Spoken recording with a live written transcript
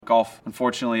golf,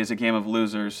 unfortunately, is a game of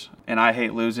losers, and I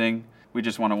hate losing. We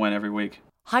just want to win every week.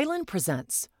 Highland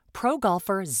presents pro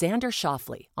golfer Xander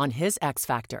Schauffele on his X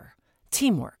Factor,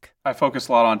 Teamwork. I focus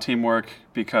a lot on teamwork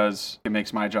because it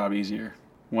makes my job easier.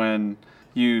 When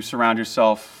you surround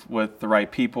yourself with the right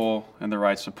people and the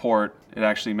right support, it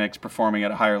actually makes performing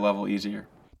at a higher level easier.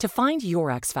 To find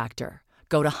your X Factor,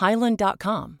 go to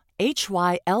Highland.com,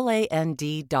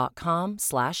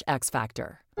 HYLAND.com/X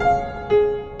Factor.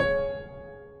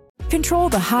 Control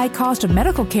the high cost of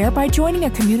medical care by joining a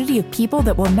community of people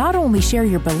that will not only share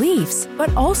your beliefs,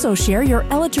 but also share your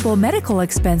eligible medical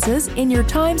expenses in your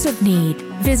times of need.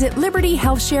 Visit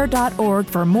libertyhealthshare.org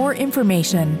for more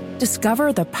information.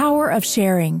 Discover the power of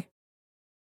sharing.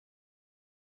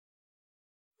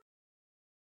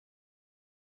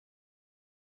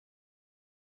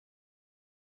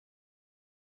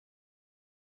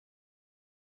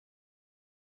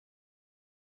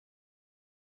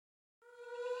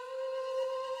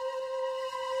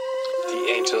 The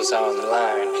angels on the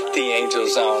line, the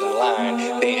angels on the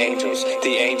line, the angels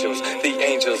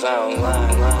on the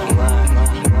line.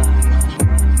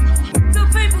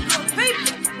 Good people, good people.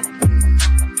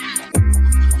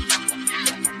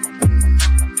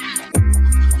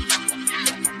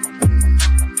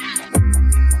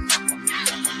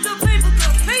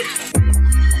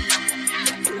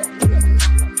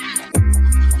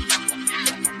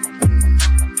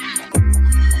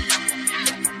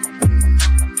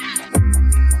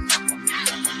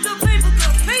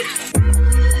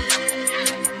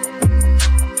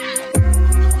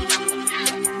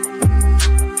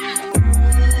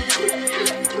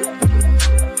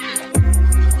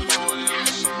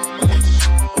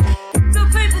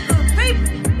 Good people, good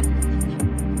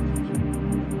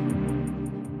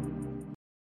people.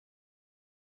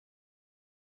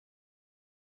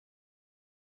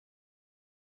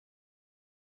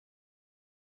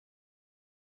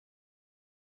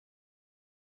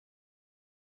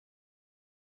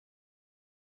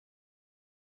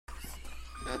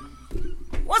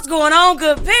 What's going on,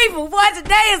 good people? Boy,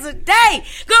 today is a day.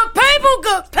 Good people,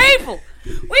 good people.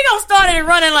 We gonna start it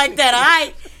running like that, all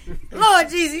right? Lord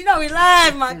Jesus, you know we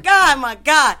live. My God, my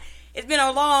God. It's been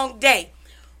a long day.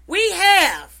 We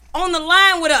have on the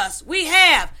line with us, we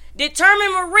have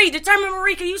Determined Marie. Determined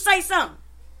Marie, can you say something?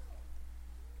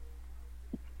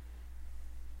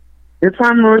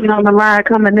 Determined Marie on the line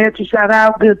coming at you. Shout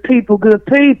out, good people, good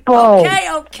people.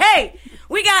 Okay.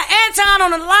 We got Anton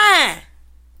on the line.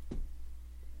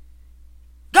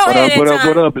 Go ahead, Anton.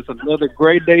 What up? It's another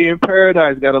great day in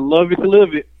paradise. Gotta love it to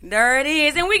live it. There it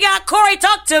is. And we got Corey.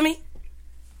 Talk to me.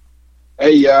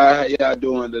 Hey, y'all. How y'all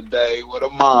doing today? Where the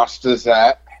monsters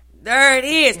at? There it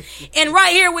is. And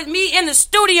right here with me in the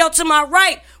studio to my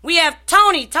right, we have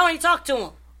Tony. Tony, talk to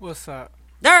him. What's up?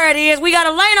 There it is. We got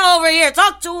Elena over here.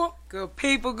 Talk to him. Good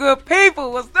people, good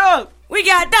people. What's up? We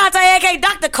got Dante, a.k.a.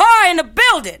 Dr. Carr, in the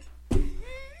building.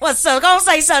 What's up? Go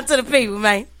say something to the people,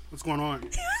 man. What's going on?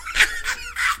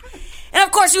 And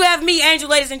of course, you have me, Angel,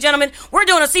 ladies and gentlemen. We're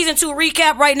doing a season 2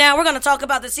 recap right now. We're going to talk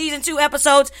about the season 2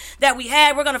 episodes that we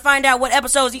had. We're going to find out what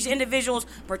episodes each individuals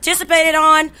participated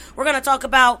on. We're going to talk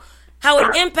about how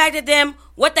it impacted them,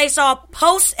 what they saw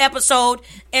post-episode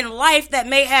in life that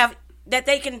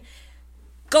they can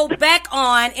go back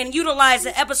on and utilize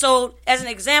the episode as an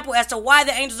example as to why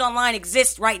the Angels Online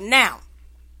exists right now.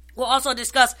 We'll also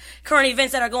discuss current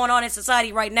events that are going on in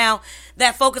society right now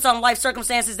that focus on life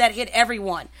circumstances that hit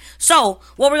everyone. So,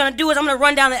 what we're going to do is I'm going to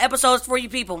run down the episodes for you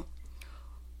people.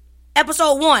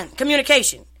 Episode 1,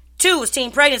 communication. 2 was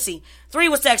teen pregnancy. 3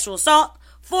 was sexual assault.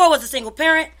 4 was a single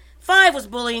parent. 5 was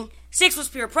bullying. 6 was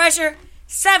peer pressure.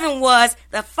 7 was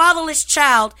the fatherless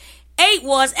child. 8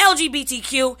 was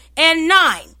LGBTQ. And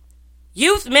 9,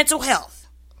 youth mental health.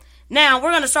 Now,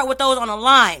 we're going to start with those on the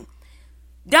line.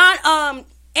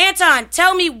 Anton,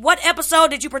 tell me what episode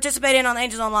did you participate in on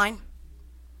Angels Online?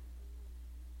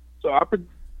 So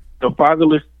the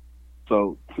fatherless.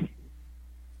 So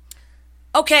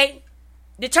okay,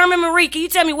 Determined Marie, can you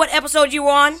tell me what episode you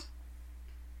were on?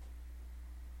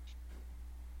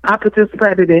 I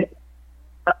participated in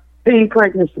teen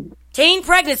pregnancy. Teen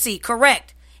pregnancy,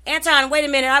 correct. Anton, wait a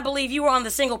minute. I believe you were on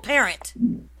the single parent.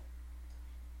 And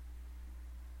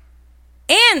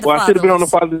the I should have been on the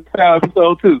fatherless child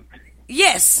episode too.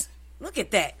 Yes, look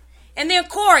at that. And then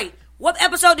Corey, what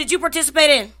episode did you participate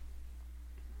in?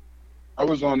 I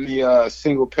was on the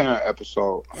single parent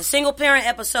episode. The single parent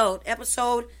episode,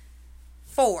 episode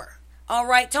 4. All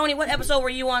right, Tony, what episode were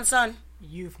you on, son?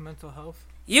 Youth mental health.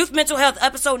 Youth mental health,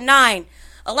 episode 9.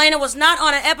 Elena was not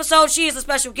on an episode. She is a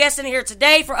special guest in here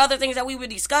today for other things that we were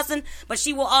discussing, but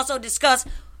she will also discuss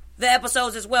the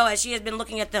episodes as well as she has been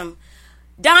looking at them.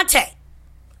 Dante,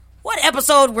 what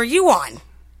episode were you on?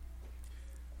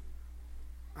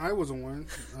 I was on one.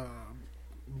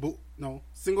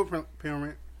 Single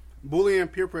parent, bullying,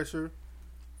 peer pressure,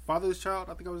 father's child.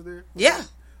 I think I was there. Yeah.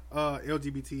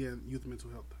 LGBT and youth mental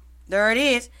health. There it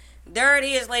is. There it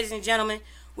is, ladies and gentlemen.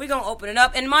 We're going to open it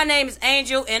up. And my name is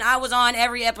Angel, and I was on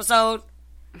every episode,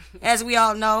 as we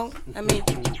all know. I mean,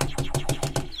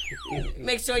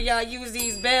 make sure y'all use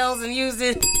these bells and use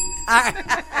it.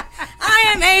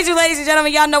 I am Angel, ladies and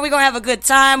gentlemen. Y'all know we're going to have a good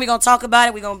time. We're going to talk about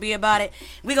it. We're going to be about it.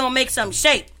 We're going to make some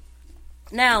shape.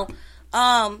 Now,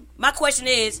 my question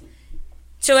is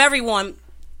to everyone,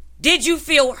 did you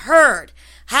feel heard?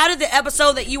 How did the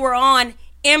episode that you were on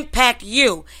impact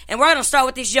you? And we're going to start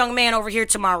with this young man over here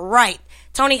to my right.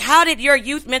 Tony, how did your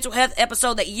youth mental health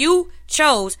episode that you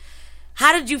chose,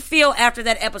 how did you feel after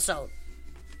that episode?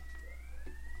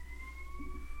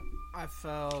 I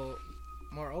felt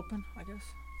more open, I guess.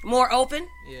 More open?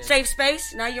 Yeah. Safe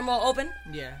space? Now you're more open?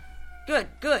 Yeah. Good.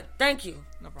 Thank you.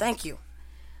 No problem. Thank you.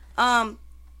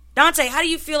 Dante, how do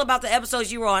you feel about the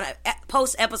episodes you were on,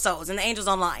 post episodes and the Angels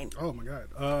Online? Oh my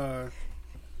God.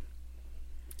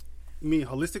 You mean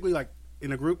holistically, like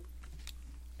in a group?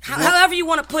 However you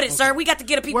want to put it, sir. We got to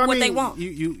get people what they want.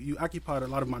 You occupied a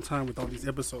lot of my time with all these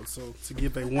episodes, so to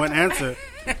give a one answer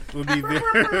would be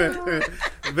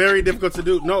very difficult to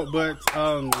do. No, but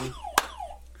I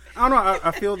don't know.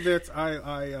 I feel that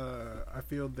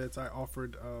I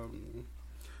offered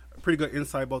pretty good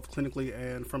insight, both clinically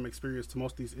and from experience, to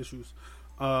most of these issues.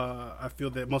 I feel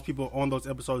that most people on those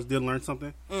episodes did learn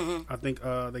something. Mm-hmm. I think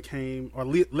they came, or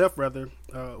left rather,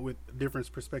 with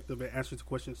different perspective and answers to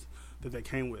questions that they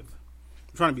came with.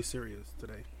 I'm trying to be serious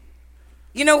today.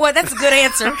 You know what? That's a good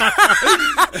answer. You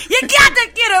got to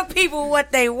get the people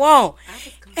what they want.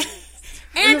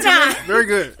 Anton. Very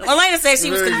good. Elena said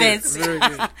she was convinced. Very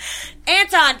good.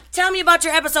 Anton, tell me about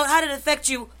your episode. How did it affect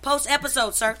you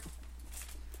post-episode, sir?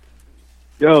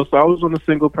 Yo, so I was on a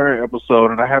single parent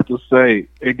episode, and I have to say,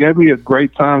 it gave me a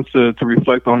great time to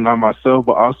reflect on not myself,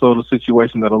 but also the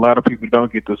situation that a lot of people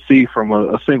don't get to see from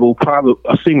a single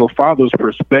father's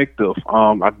perspective.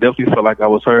 I definitely felt like I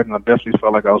was heard, and I definitely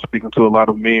felt like I was speaking to a lot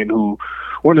of men who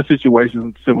were in a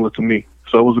situation similar to me.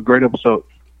 So it was a great episode.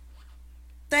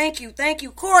 Thank you.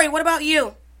 Corey, what about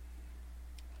you?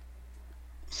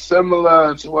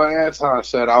 Similar to what Anton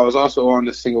said, I was also on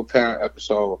the single parent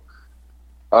episode.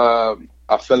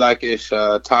 I feel like it's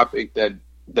a topic that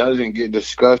doesn't get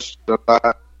discussed a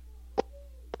lot.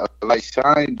 Like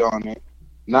shined on it,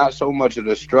 not so much of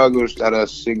the struggles that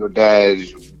us single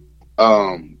dads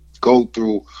go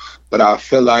through, but I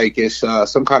feel like it's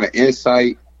some kind of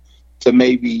insight to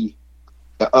maybe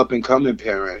the up and coming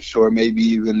parents, or maybe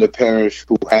even the parents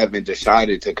who haven't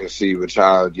decided to conceive a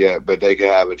child yet, but they could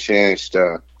have a chance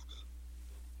to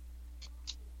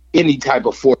any type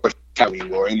of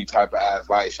foreshadowing or any type of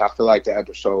advice. I feel like the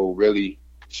episode really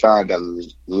shined a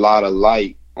lot of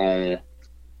light on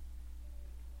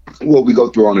what we go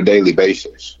through on a daily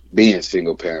basis, being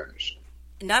single parents.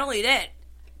 Not only that,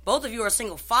 both of you are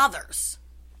single fathers.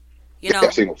 You know,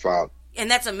 single father. And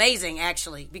that's amazing,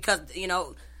 actually, because, you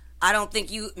know, I don't think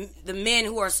the men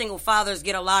who are single fathers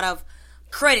get a lot of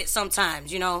credit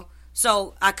sometimes, you know.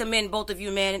 So I commend both of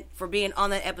you, man, for being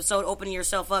on that episode, opening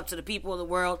yourself up to the people of the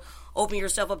world, opening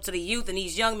yourself up to the youth and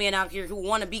these young men out here who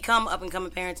want to become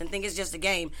up-and-coming parents and think it's just a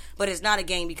game. But it's not a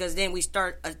game, because then we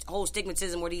start a whole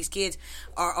stigmatism where these kids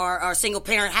are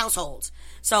single-parent households.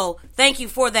 So thank you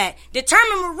for that.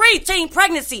 Determined Marie, teen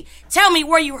pregnancy. Tell me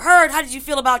where you heard. How did you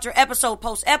feel about your episode,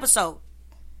 post-episode?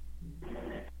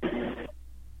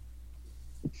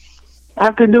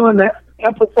 After doing the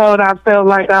episode, I felt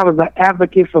like I was an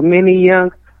advocate for many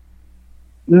young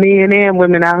men and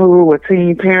women out who were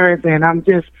teen parents, and I'm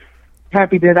just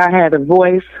happy that I had a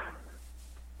voice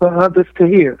for others to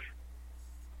hear.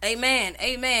 Amen.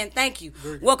 Thank you.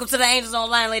 Welcome to the Angels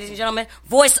Online, ladies and gentlemen.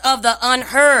 Voice of the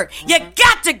unheard. You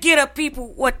got to get up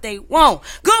people what they want.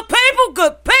 Good people.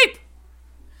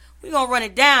 We're going to run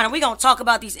it down, and we're going to talk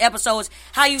about these episodes,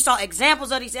 how you saw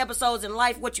examples of these episodes in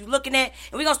life, what you're looking at,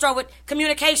 and we're going to start with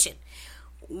communication.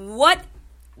 What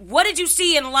did you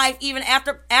see in life even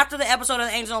after the episode of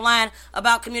the Angels Online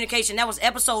about communication? That was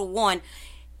episode 1.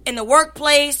 In the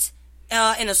workplace,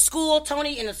 in a school,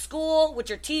 Tony, in a school, with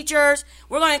your teachers.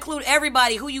 We're going to include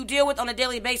everybody who you deal with on a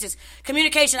daily basis.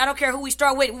 Communication, I don't care who we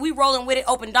start with. We rolling with it,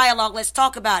 open dialogue. Let's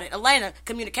talk about it. Elena,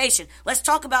 communication. Let's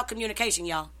talk about communication,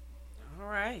 y'all. All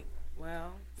right.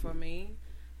 Well, for me,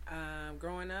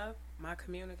 growing up, my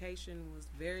communication was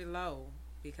very low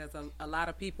because a lot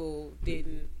of people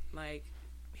didn't,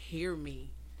 hear me.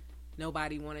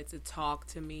 Nobody wanted to talk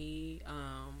to me.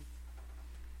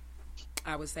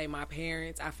 I would say my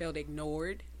parents, I felt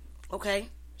ignored. Okay.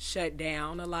 Shut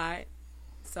down a lot.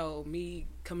 So me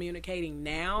communicating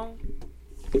now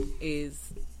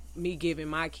is me giving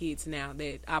my kids now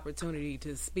that opportunity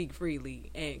to speak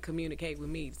freely and communicate with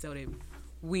me so that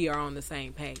we are on the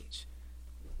same page.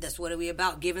 That's what we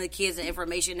about, giving the kids the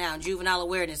information now, juvenile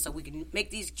awareness, so we can make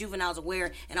these juveniles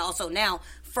aware, and also now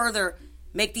further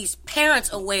make these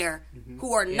parents aware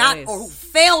who are not or who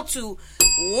fail to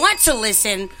want to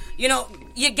listen. You know,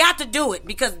 you got to do it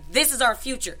because this is our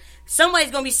future. Somebody's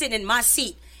going to be sitting in my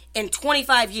seat in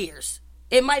 25 years.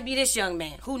 It might be this young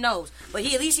man. Who knows? But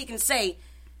at least he can say,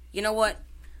 you know what?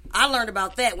 I learned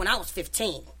about that when I was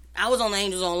 15. I was on the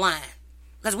Angels Online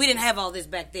because we didn't have all this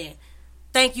back then.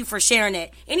 Thank you for sharing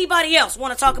that. Anybody else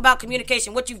want to talk about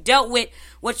communication, what you've dealt with,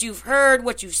 what you've heard,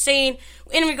 what you've seen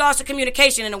in regards to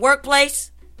communication in the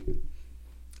workplace?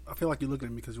 I feel like you're looking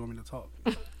at me because you want me to talk.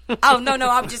 Oh, no,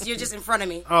 you're just in front of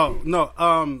me. Oh, no,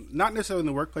 not necessarily in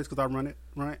the workplace because I run it,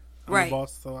 right? I'm the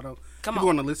boss, so I don't. People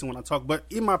want to listen when I talk. But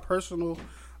in my personal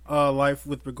life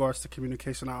with regards to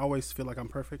communication, I always feel like I'm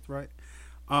perfect, right?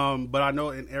 But I know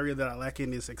an area that I lack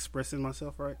in is expressing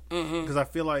myself, right? Because I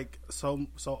feel like so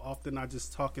often I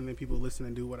just talk and then people listen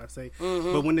and do what I say.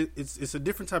 But when it's a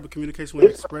different type of communication when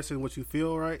you're expressing what you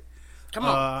feel, right? Come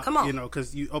on. You know,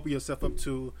 because you open yourself up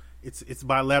to it's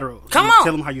bilateral. Come you on.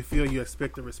 Tell them how you feel. You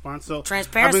expect a response. So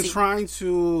transparency. I've been trying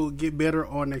to get better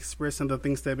on expressing the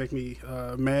things that make me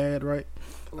mad, right?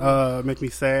 Make me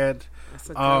sad.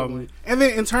 And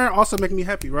then in turn also make me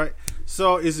happy, right?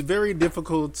 So it's very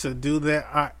difficult to do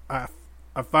that.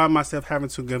 I find myself having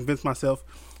to convince myself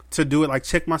to do it, like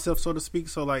check myself, so to speak.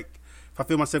 So like if I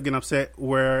feel myself getting upset,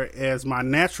 whereas my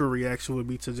natural reaction would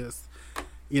be to just,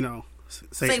 you know,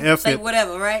 say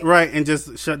whatever, right? Right, and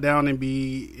just shut down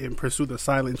and pursue the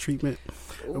silent treatment.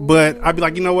 Ooh. But I'd be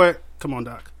like, you know what? Come on,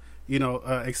 Doc. You know,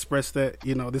 express that,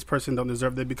 you know, this person don't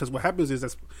deserve that. Because what happens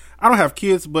is, I don't have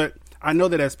kids, but I know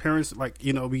that as parents, like,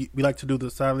 you know, we like to do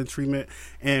the silent treatment.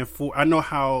 And I know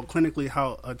how clinically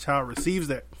how a child receives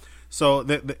that. So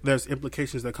there's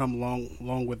implications that come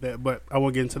along with that. But I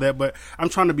won't get into that. But I'm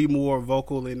trying to be more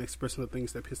vocal in expressing the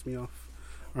things that piss me off.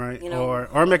 Right, you know,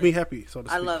 or make me happy. So to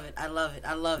speak. I love it.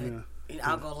 Yeah.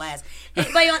 I'll go last.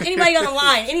 Anybody on the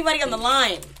line? Anybody on the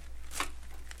line?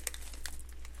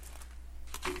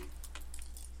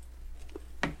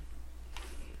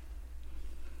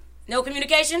 No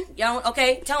communication? Y'all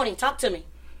okay? Tony, talk to me.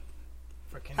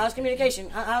 How's communication?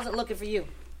 How's it looking for you?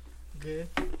 Good.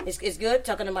 It's good.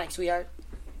 Talking to Mike, sweetheart.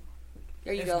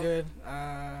 There you go. It's good.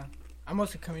 I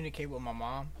mostly communicate with my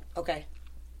mom. Okay.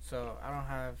 So I don't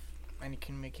have any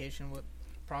communication with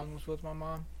problems with my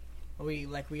mom. We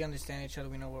understand each other.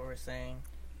 We know what we're saying.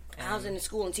 How's in the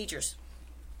school and teachers?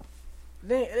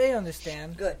 They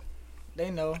understand. Good.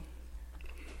 They know.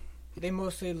 They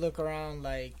mostly look around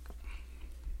like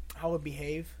how we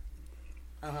behave.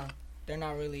 They're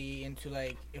not really into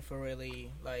like if we're really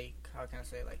like how can I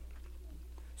say like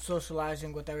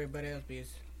socializing with everybody else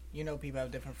because you know people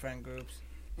have different friend groups.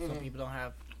 Some people don't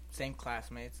have same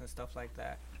classmates and stuff like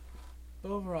that.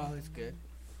 But overall, it's good.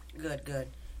 Good.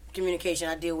 Communication,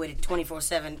 I deal with it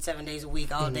 24/7, 7 days a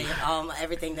week, all day.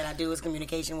 Everything that I do is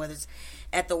communication, whether it's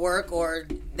at the work or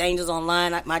the Angels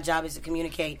Online. My job is to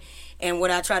communicate. And what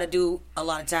I try to do a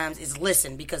lot of times is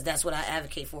listen, because that's what I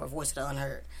advocate for, a voice of the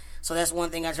unheard. So that's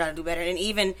one thing I try to do better. And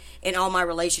even in all my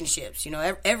relationships, you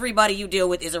know, everybody you deal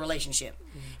with is a relationship.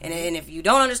 And if you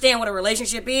don't understand what a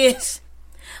relationship is,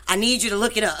 I need you to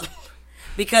look it up.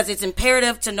 Because it's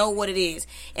imperative to know what it is.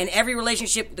 And every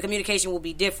relationship, the communication will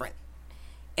be different.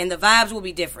 And the vibes will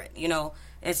be different, you know.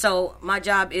 And so my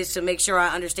job is to make sure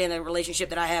I understand the relationship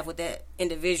that I have with that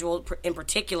individual in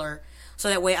particular, so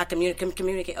that way I can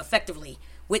communicate effectively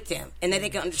with them. And that they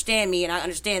can understand me and I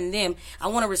understand them. I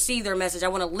want to receive their message. I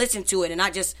want to listen to it and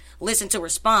not just listen to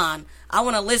respond. I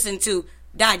want to listen to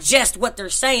digest what they're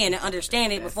saying and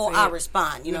understand it before I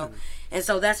respond, you know. And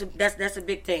so that's a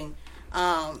big thing.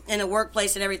 In the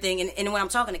workplace and everything, and when I'm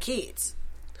talking to kids,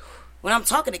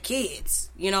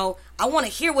 you know, I want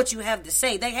to hear what you have to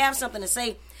say. They have something to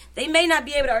say. They may not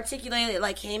be able to articulate it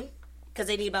like him, because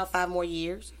they need about 5 more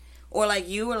years, or like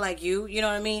you, you know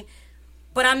what I mean?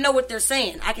 But I know what they're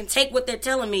saying. I can take what they're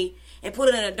telling me and put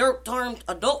it in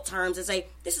adult terms and say,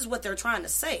 this is what they're trying to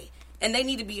say, and they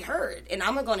need to be heard, and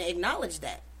I'm going to acknowledge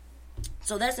that.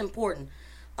 So that's important.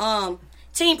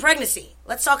 Teen pregnancy.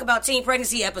 Let's talk about teen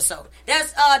pregnancy episode.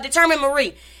 That's Determined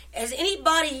Marie. Has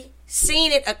anybody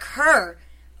seen it occur,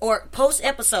 or post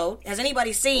episode? Has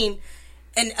anybody seen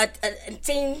a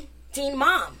teen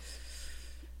mom?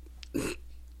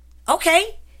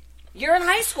 Okay, you're in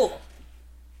high school.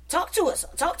 Talk to us.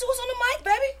 Talk to us on the mic,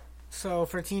 baby. So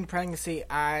for teen pregnancy,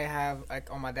 I have,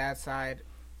 like, on my dad's side,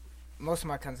 most of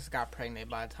my cousins got pregnant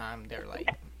by the time they're,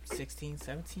 like, 16,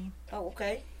 17. Oh,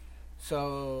 okay.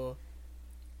 So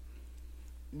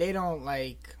they don't,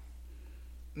 like,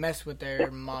 mess with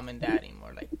their mom and dad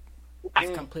anymore. Like,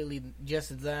 it's completely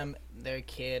just them, their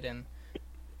kid, and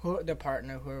their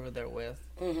partner, whoever they're with.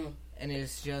 Mm-hmm. And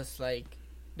it's just, like,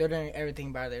 they're doing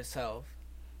everything by themselves.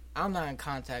 I'm not in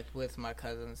contact with my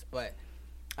cousins, but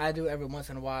I do every once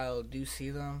in a while do see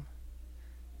them.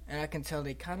 And I can tell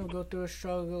they kind of go through a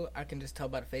struggle. I can just tell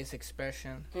by the face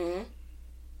expression. Mm-hmm.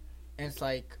 And it's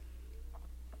like,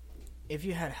 if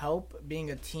you had help being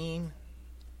a teen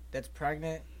that's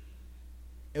pregnant,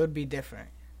 it would be different.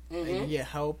 Mm-hmm. Like, you get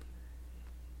help,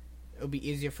 it would be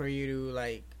easier for you to,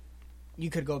 like, you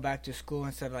could go back to school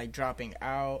instead of, like, dropping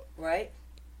out. Right.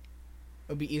 It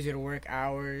would be easier to work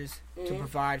hours to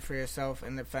provide for yourself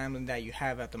and the family that you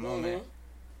have at the moment.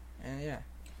 And yeah.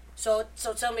 So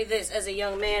tell me this, as a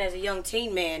young man, as a young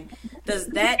teen man, does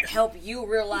that help you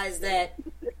realize that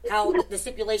how the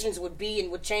stipulations would be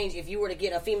and would change if you were to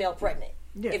get a female pregnant?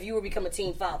 Yeah. If you were to become a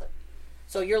teen father?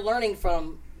 So you're learning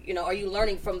from, are you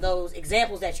learning from those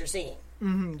examples that you're seeing?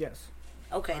 Mm-hmm, yes.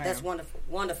 Okay, that's wonderful.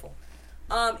 Wonderful.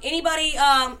 Anybody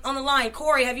on the line?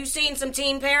 Corey, have you seen some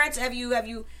teen parents? Have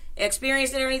you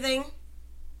experienced it or anything?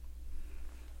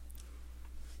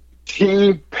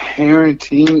 Teen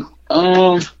parenting,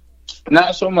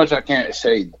 not so much. I can't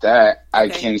say that. Okay. I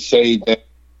can say that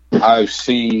I've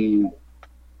seen.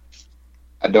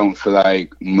 I don't feel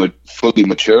like fully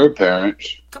mature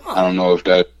parents. Come on. I don't know if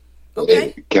that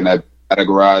can I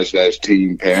categorize as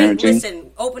teen parenting. Hey,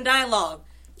 listen, open dialogue,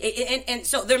 and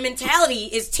so their mentality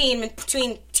is teen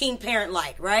parent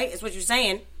like, right? Is what you're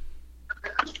saying.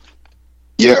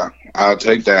 Yeah, I'll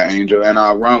take that, Angel, and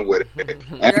I'll run with it.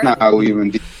 And I'll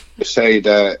even say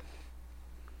that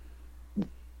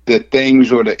the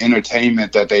things or the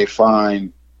entertainment that they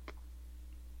find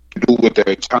to do with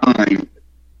their time,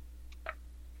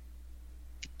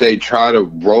 they try to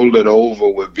roll it over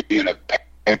with being a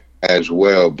parent as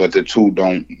well, but the two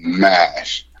don't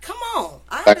mash. Come on,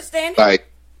 I understand it.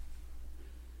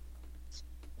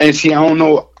 And see, I don't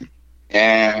know,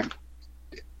 and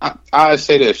I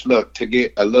say this, look, to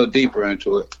get a little deeper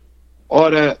into it,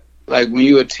 all that, like when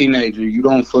you're a teenager, you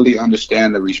don't fully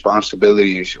understand the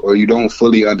responsibilities or you don't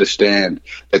fully understand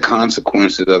the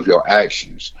consequences of your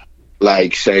actions.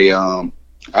 Like, say, all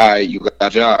right, you got a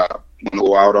job, you want to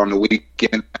go out on the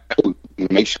weekend,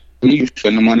 make sure you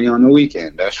spend the money on the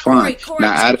weekend. That's fine. Corey,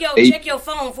 now, check your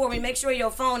phone for me. Make sure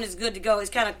your phone is good to go. It's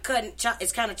kind of cutting.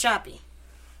 It's kind of choppy.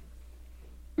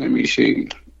 Let me see.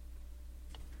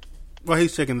 Well,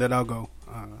 he's checking that. I'll go.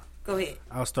 Go ahead.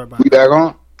 I'll start by. You back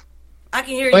on? I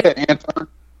can hear you. Go ahead, Anton.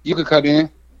 You can cut in.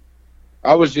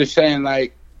 I was just saying,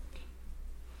 like,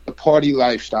 the party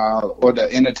lifestyle or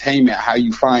the entertainment, how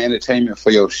you find entertainment for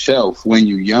yourself when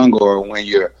you're younger or when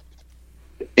you're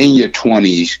in your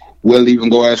 20s. We'll even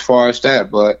go as far as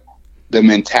that, but the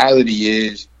mentality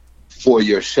is for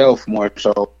yourself more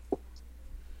so.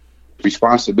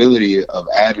 Responsibility of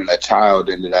adding a child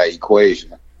into that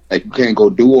equation. Like, you can't go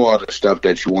do all the stuff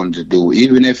that you wanted to do,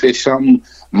 even if it's something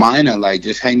minor, like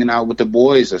just hanging out with the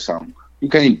boys or something. You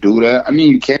can't do that. I mean,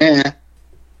 you can,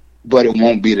 but it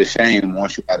won't be the same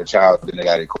once you add a child into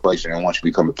that equation and once you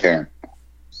become a parent.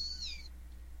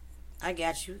 I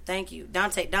got you. Thank you.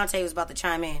 Dante was about to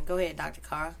chime in. Go ahead, Dr.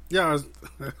 Carr. Yeah,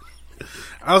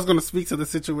 I was going to speak to the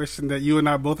situation that you and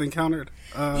I both encountered.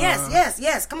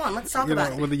 Yes. Come on, let's talk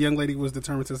about it. Where the young lady was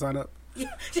determined to sign up.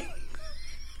 Yeah.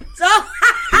 So,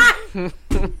 good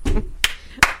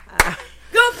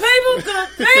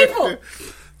people.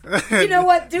 You know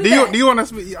what? Do you want to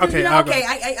speak? Okay, I'll go.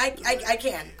 I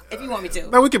can if you want me to.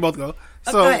 No, we can both go.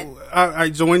 So go I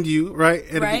joined you at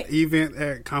an event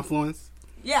at Confluence.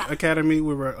 Yeah. Academy.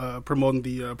 We were promoting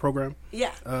the program.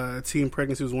 Yeah. Teen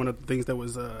pregnancy was one of the things that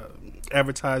was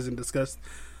advertised and discussed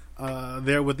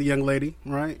there with the young lady,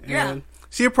 right? Yeah. And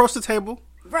she approached the table.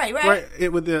 Right.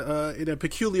 With in a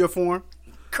peculiar form.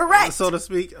 Correct. So to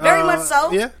speak. Very much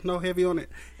so. Yeah, no, heavy on it.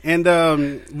 And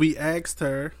we asked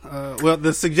her,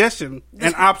 the suggestion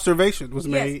and observation was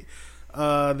made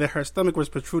that her stomach was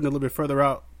protruding a little bit further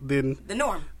out than the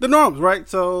norm. The norms, right?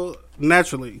 So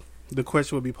naturally, the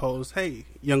question would be posed, hey,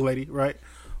 young lady, right,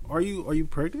 are you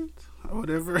pregnant? Or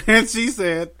whatever. And she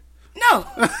said, no.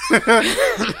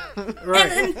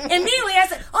 Right. And immediately I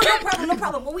said, oh, no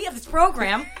problem. Well, we have this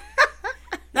program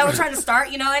that we're trying to start,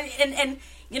 and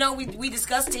we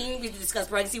discussed teen, we discussed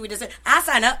pregnancy, I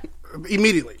sign up.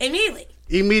 Immediately.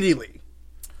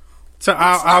 So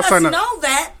I'll sign up. know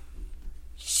that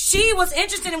she was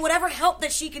interested in whatever help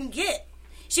that she can get.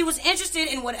 She was interested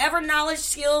in whatever knowledge,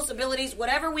 skills, abilities,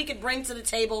 whatever we could bring to the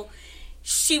table.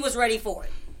 She was ready for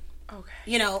it. Okay.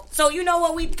 You know, so you know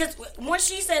what because once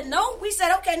she said no, we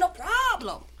said, okay, no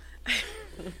problem.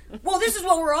 Well, this is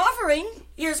what we're offering.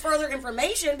 Here's further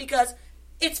information because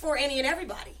it's for any and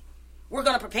everybody. We're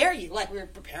going to prepare you like we're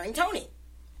preparing Tony.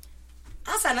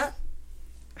 I'll sign up.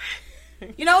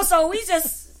 You know, so we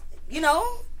just, you know,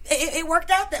 it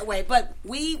worked out that way. But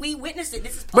we witnessed it.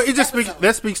 This is but it just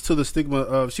speaks to the stigma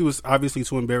of she was obviously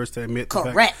too embarrassed to admit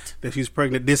the fact that she's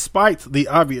pregnant, despite the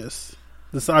obvious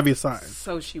signs.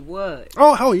 So she was.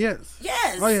 Oh yes.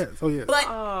 Yes. Oh yes.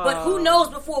 But who knows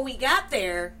before we got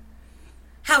there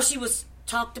how she was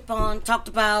talked about,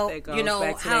 you know,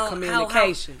 back to how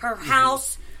communication. How her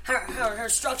house, her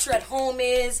structure at home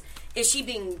is she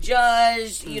being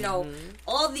judged, you know,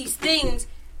 all these things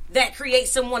that create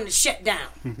someone to shut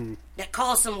down, that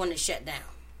cause someone to shut down,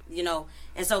 you know,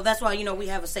 and so that's why, you know, we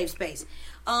have a safe space.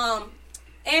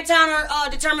 Anton or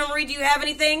Determined Marie, do you have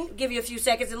anything? I'll give you a few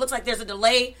seconds. It looks like there's a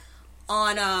delay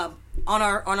on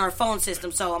our phone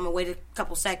system, so I'm gonna wait a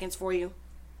couple seconds for you.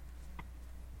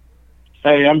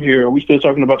 Hey, I'm here. Are we still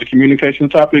talking about the communication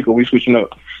topic, or are we switching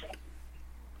up?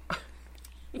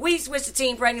 We switched to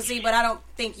teen pregnancy, but I don't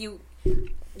think you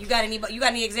got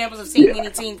any examples of seeing any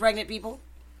teen pregnant people?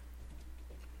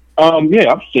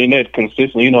 Yeah, I've seen that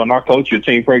consistently. You know, in our culture,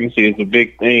 teen pregnancy is a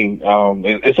big thing.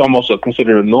 It's almost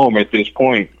considered a norm at this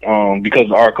point because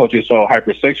our culture is so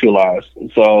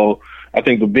hypersexualized. So I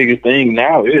think the biggest thing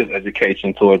now is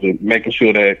education towards it, making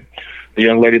sure that the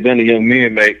young ladies and the young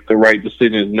men make the right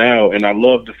decisions now. And I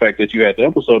love the fact that you had the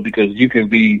episode because you can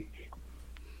be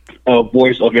a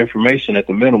voice of information at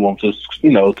the minimum to,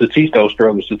 you know, to teach those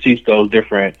struggles, to teach those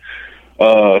different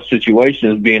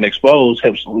situations being exposed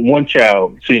helps one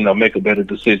child to, you know, make a better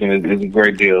decision is a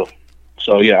great deal.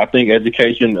 So yeah, I think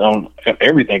education on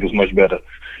everything is much better.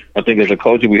 I think as a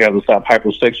culture we have to stop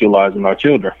hypersexualizing our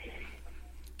children.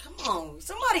 Come on,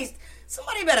 somebody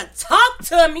better talk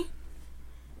to me.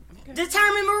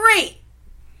 Determined Marie.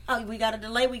 Oh, we got a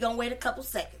delay. We gonna wait a couple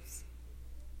seconds.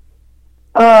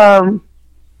 By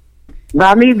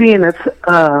me being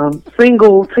a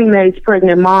single teenage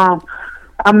pregnant mom,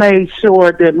 I made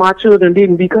sure that my children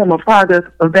didn't become a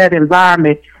product of that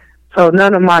environment. So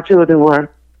none of my children were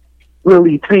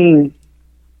really teens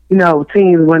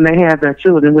when they had their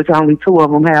children, which only 2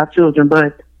 of them have children.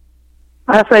 But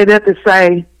I say that to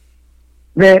say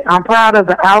that I'm proud of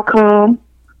the outcome.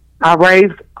 I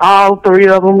raised all 3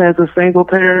 of them as a single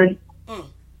parent.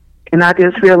 And I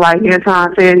just feel like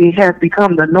Anton said it has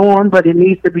become the norm, but it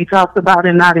needs to be talked about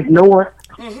and not ignored.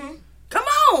 Mm-hmm. Come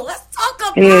on, let's talk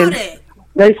about it.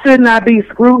 They should not be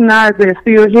scrutinized. They're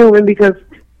still human because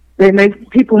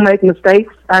people make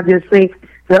mistakes. I just think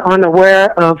they're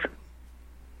unaware of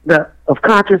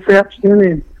contraception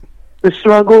and the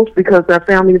struggles because their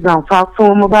families don't talk to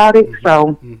them about it.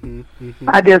 So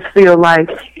I just feel like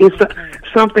it's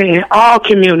something in all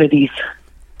communities,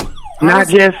 not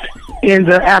just in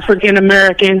the African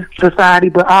American society,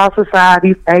 but all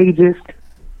societies, ages,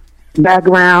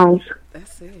 backgrounds.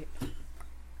 That's it.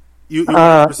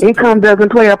 Income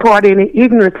doesn't play a part in it.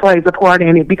 Ignorance plays a part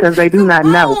in it because they do not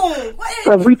know.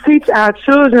 So we teach our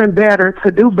children better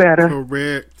to do better.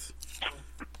 Correct.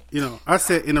 You know, I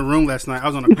sat in a room last night. I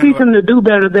was on a panel. You teach them to do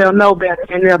better, they'll know better,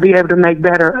 and they'll be able to make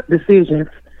better decisions.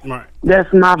 Right.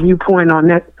 That's my viewpoint on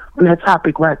that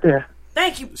topic right there.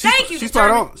 Thank you. She's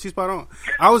spot on.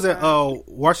 I was at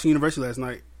Washington University last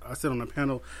night. I sat on a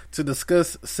panel to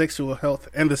discuss sexual health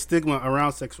and the stigma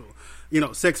around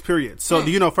sex period. So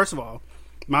do you know, first of all,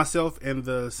 myself and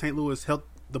the St. Louis Health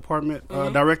Department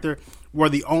director were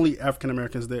the only African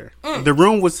Americans there. The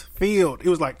room was filled. It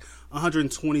was like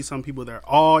 120 some people there,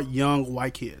 all young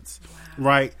white kids,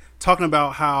 right? Talking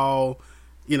about how,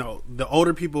 you know, the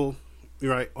older people,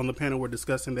 right, on the panel were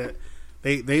discussing that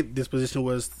this position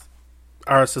was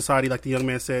our society, like the young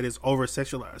man said, is over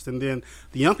sexualized. And then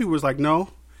the young people was like, no,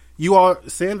 you are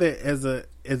saying that as an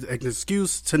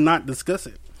excuse to not discuss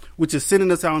it, which is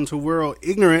sending us out into a world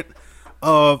ignorant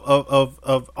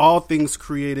of all things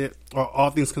created or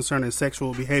all things concerning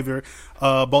sexual behavior,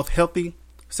 both healthy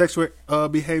sexual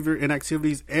behavior and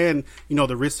activities and, you know,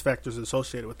 the risk factors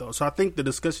associated with those. So I think the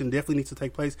discussion definitely needs to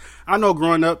take place. I know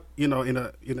growing up, you know, in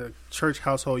a church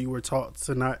household, you were taught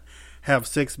to not have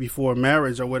sex before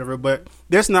marriage or whatever, but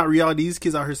that's not reality. These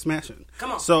kids out here smashing.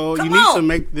 Come on. So you need to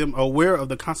make them aware of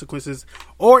the consequences,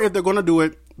 or if they're going to do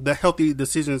it, the healthy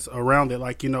decisions around it,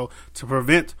 like, you know, to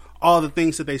prevent all the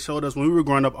things that they showed us when we were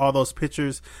growing up, all those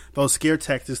pictures, those scare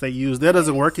tactics they use, that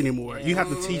doesn't work anymore. You have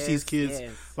to teach these kids,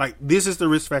 like, this is the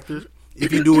risk factor.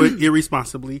 if you do it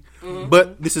irresponsibly.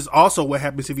 But this is also what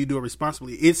happens if you do it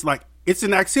responsibly. It's like, it's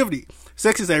an activity.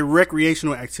 Sex is a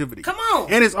recreational activity. Come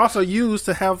on. And it's also used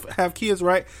to have kids,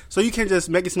 right? So you can't just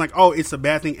make it seem like, oh, it's a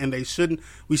bad thing, and we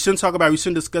shouldn't talk about it, we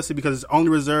shouldn't discuss it because it's only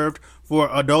reserved for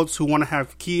adults who want to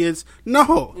have kids.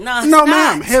 No,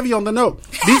 ma'am. Heavy on the note.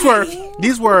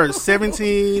 These were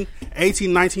 17,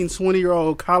 18, 19,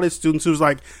 20-year-old college students who's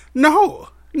like, no,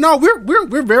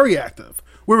 we're very active.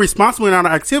 We're responsible in our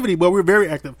activity, but we're very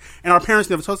active. And our parents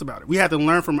never told us about it. We had to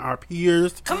learn from our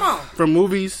peers. Come on. From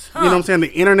movies. You know what I'm saying?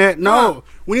 The internet. No.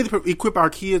 We need to equip our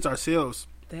kids ourselves.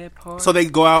 That part. So they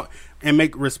go out and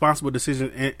make responsible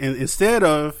decisions. And instead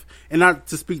of, and not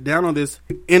to speak down on this,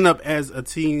 end up as a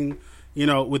teen,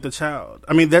 with the child.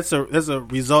 I mean, that's a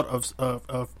result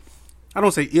of I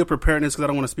don't say ill preparedness because I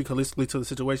don't want to speak holistically to the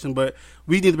situation, but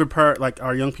we need to prepare like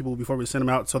our young people before we send them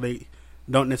out so they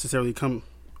don't necessarily come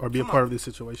or be a part of this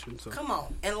situation. So. Come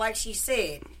on. And like she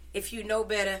said, if you know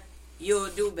better, you'll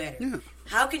do better. Yeah.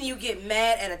 How can you get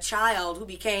mad at a child who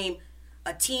became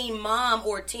a teen mom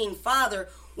or a teen father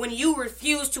when you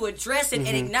refuse to address it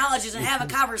and acknowledge it and have a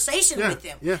conversation with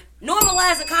them? Yeah.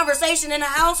 Normalize a conversation in the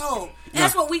household.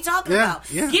 That's what we talking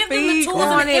about. Yeah. Give them the tools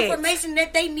and the information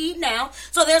that they need now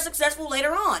so they're successful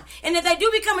later on. And if they do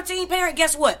become a teen parent,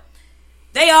 guess what?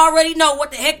 They already know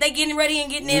what the heck they getting ready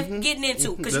and getting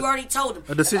into because you already told them.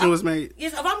 A decision was made.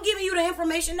 If I'm giving you the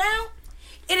information now,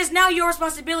 it is now your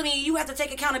responsibility. You have to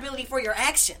take accountability for your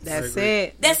actions. That's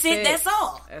it. That's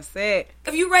all. That's it.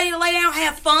 If you ready to lay down,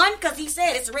 have fun, because he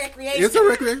said it's a recreation. It's a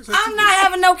recreation. I'm not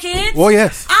having no kids. Well,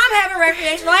 yes. I'm having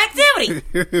recreational activity.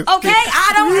 Okay?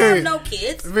 I don't have no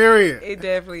kids. Very. It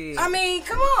definitely is. I mean,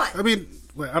 come on. I mean,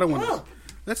 wait, I don't want to.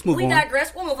 Let's move on. We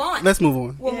digress. We'll move on. Let's move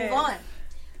on. We'll move on.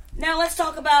 Now let's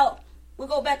talk about, we'll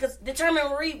go back, because Determined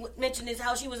Marie mentioned this,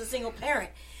 how she was a single parent.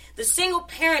 The single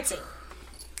parenting.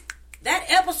 That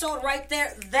episode right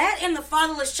there, that and the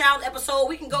fatherless child episode,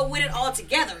 we can go with it all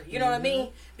together. You know what I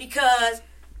mean? Because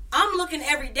I'm looking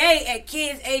every day at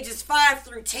kids ages 5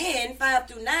 through 10, 5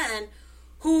 through 9,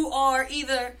 who are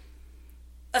either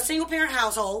a single parent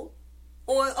household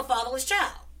or a fatherless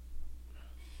child.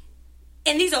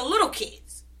 And these are little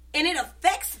kids. And it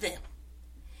affects them.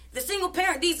 The single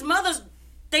parent, these mothers,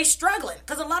 they struggling.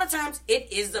 Because a lot of times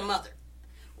it is the mother.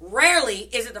 Rarely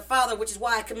is it the father, which is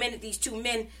why I commended these two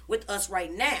men with us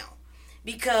right now.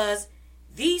 Because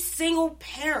these single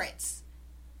parents,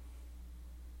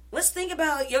 let's think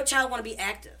about your child want to be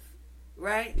active,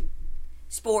 right?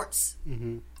 Sports,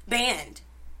 band,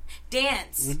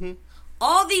 dance,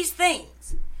 all these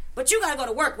things. But you got to go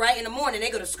to work, right? In the morning, they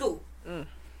go to school.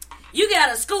 You get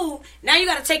out of school, now you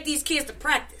got to take these kids to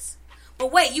practice.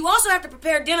 But wait, you also have to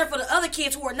prepare dinner for the other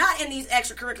kids who are not in these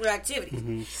extracurricular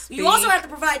activities. You also have to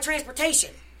provide transportation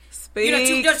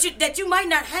that you might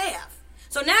not have.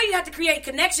 So now you have to create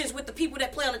connections with the people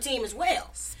that play on the team as well.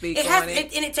 And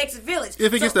it takes a village.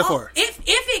 If it gets that far. If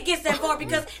it gets that far,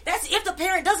 because that's if the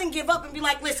parent doesn't give up and be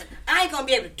like, listen, I ain't going to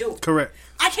be able to do it. Correct.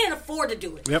 I can't afford to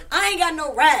do it. Yep. I ain't got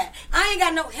no ride. I ain't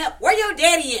got no help. Where your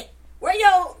daddy at?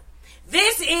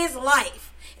 This is life.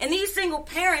 And these single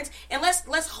parents, and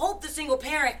let's hope the single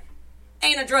parent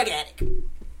ain't a drug addict.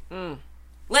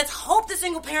 Let's hope the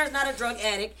single parent's not a drug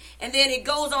addict, and then it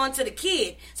goes on to the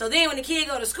kid. So then when the kid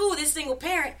go to school, this single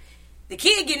parent, the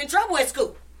kid get in trouble at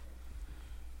school.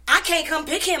 I can't come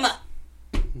pick him up.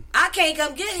 I can't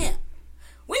come get him.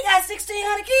 We got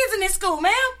 1,600 kids in this school,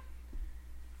 ma'am.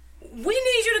 We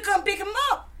need you to come pick him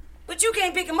up. But you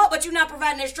can't pick him up, but you're not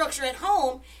providing that structure at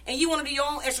home, and you want to do your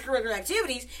own extracurricular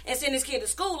activities and send this kid to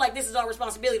school like this is our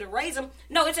responsibility to raise him.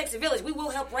 No, it takes a village. We will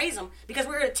help raise him because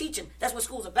we're here to teach him. That's what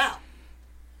school's about.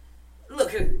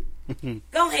 Look here.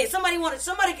 Go ahead. Somebody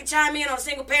can chime in on a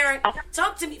single parent.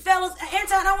 Talk to me, fellas.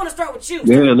 Anton, I want to start with you.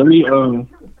 Yeah, let me.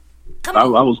 I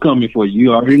was coming for you.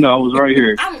 You already know I was right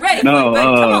here. I'm ready for you, baby.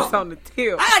 Come on. It's on the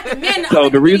tip. I like the men. So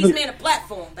the reason these men a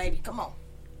platform, baby. Come on.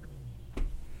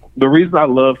 The reason I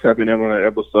love tapping in on that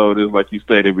episode is, like you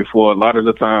stated before, a lot of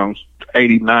the times,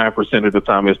 89% of the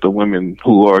time, it's the women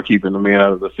who are keeping the men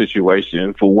out of the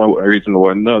situation for one reason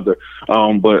or another.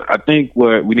 But I think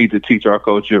what we need to teach our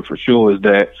culture for sure is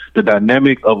that the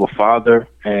dynamic of a father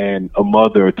and a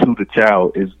mother to the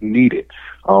child is needed.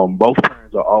 Both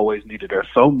parents are always needed. There's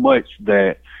so much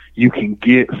that you can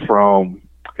get from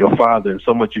your father and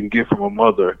so much you can get from a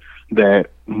mother that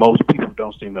most people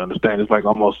don't seem to understand. It's like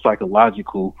almost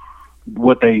psychological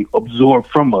what they absorb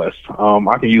from us.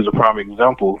 I can use a prime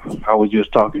example. I was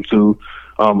just talking to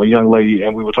a young lady,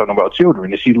 and we were talking about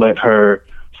children, and she let her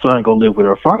son go live with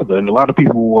her father, and a lot of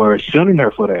people were shunning her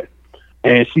for that.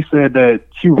 And she said that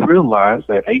she realized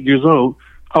at 8 years old,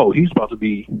 he's about to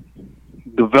be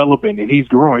developing and he's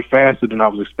growing faster than I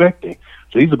was expecting.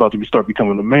 So he's about to start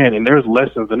becoming a man, and there's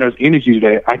lessons and there's energy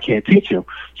that I can't teach him.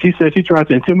 She said she tried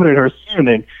to intimidate her son,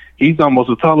 and he's almost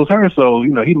as tall as her, so,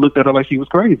 he looked at her like she was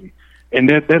crazy. And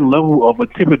that level of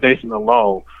intimidation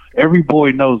alone, every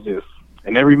boy knows this,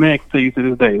 and every man can tell you to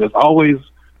this day, there's always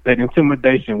that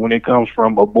intimidation when it comes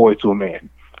from a boy to a man.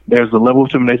 There's a level of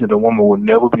intimidation that a woman will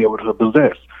never be able to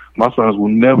possess. My sons will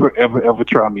never, ever, ever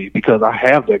try me because I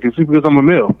have that. Because I'm a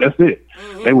male. That's it.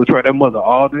 Mm-hmm. They will try their mother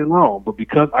all day long. But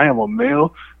because I am a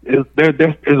male, there's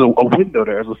a window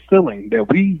there. There's a ceiling that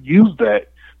we use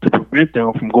that to prevent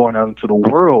them from going out into the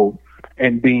world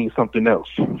and being something else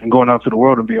and going out to the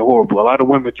world and being horrible. A lot of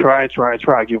women try.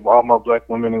 I give all my black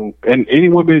women and any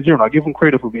women in general, I give them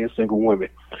credit for being single women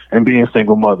and being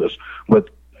single mothers. But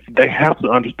they have to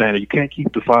understand that you can't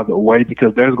keep the father away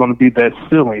because there's going to be that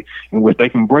ceiling in which they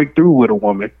can break through with a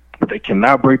woman, but they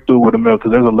cannot break through with a male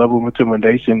because there's a level of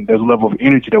intimidation, there's a level of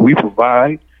energy that we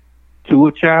provide to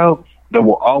a child that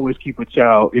will always keep a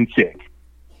child in check.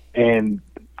 And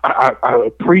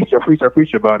I preach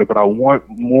about it, but I want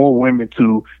more women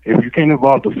to, if you can't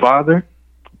involve the father,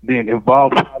 then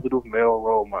involve positive male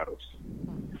role models.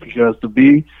 Because to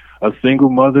be a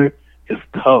single mother, it's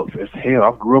tough as hell.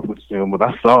 I grew up with them, but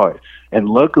I saw it. And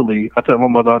luckily, I tell my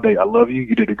mother all day, I love you.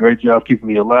 You did a great job keeping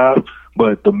me alive.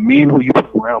 But the men who you put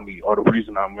around me are the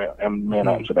reason I'm the man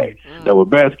I am today. There were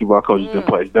basketball coaches in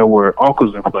place. There were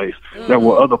uncles in place. There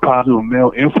were other positive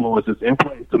male influences in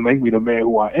place to make me the man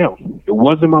who I am. It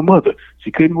wasn't my mother.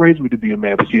 She couldn't raise me to be a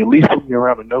man, but she at least put me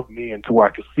around enough men to where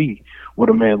I could see what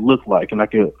a man looked like, and I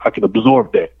could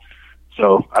absorb that.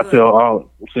 So I tell all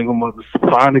single mothers,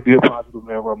 find a good positive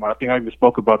man role model. I think I even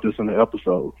spoke about this in the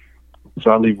episode.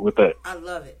 So I'll leave it with that. I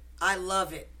love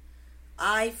it.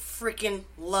 I freaking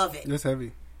love it. It's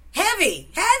heavy.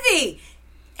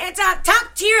 And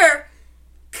top tier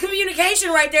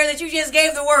communication right there that you just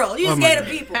gave the world. You just gave the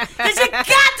people. Because you got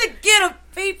to give the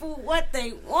people what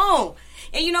they want.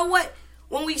 And you know what?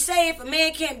 When we say if a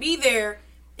man can't be there,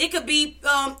 it could be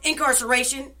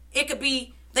incarceration. It could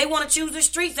be they want to choose the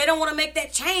streets. They don't want to make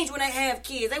that change when they have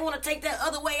kids. They want to take that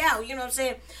other way out. You know what I'm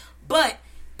saying? But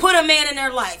put a man in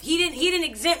their life. He didn't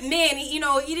exempt men. He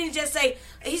didn't just say.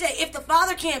 He said if the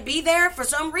father can't be there for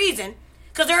some reason,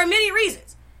 because there are many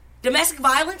reasons. Domestic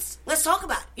violence. Let's talk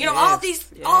about it. All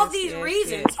these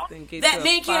reasons that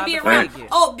men can't be around.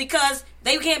 Oh, because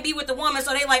they can't be with the woman,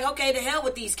 so they like, okay, to hell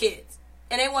with these kids.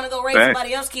 And they want to go raise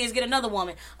somebody else's kids, get another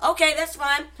woman. Okay, that's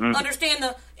fine. Understand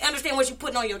what you're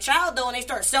putting on your child, though, and they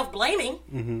start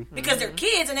self-blaming because they're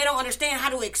kids and they don't understand how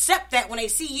to accept that when they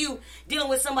see you dealing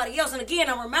with somebody else. And again,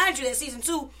 I'll remind you that season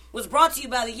 2 was brought to you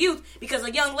by the youth because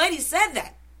a young lady said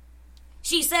that.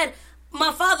 She said,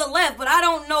 my father left, but I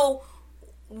don't know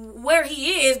where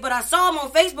he is, but I saw him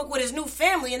on Facebook with his new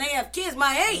family and they have kids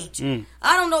my age.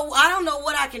 I don't know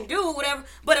what I can do or whatever,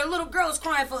 but a little girl's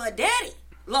crying for her daddy,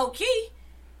 low key.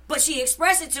 But she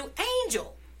expressed it to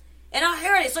Angel. And I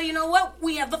heard it. So you know what?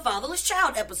 We have the Fatherless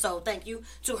Child episode. Thank you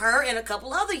to her and a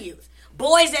couple other youth.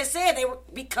 Boys that said they were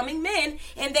becoming men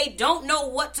and they don't know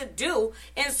what to do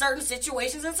in certain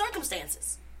situations and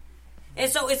circumstances. And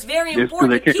so it's very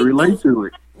important. Just because they can't relate to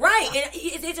it. Right.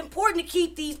 It's important to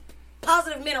keep these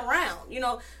positive men around.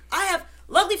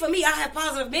 Luckily for me, I have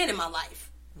positive men in my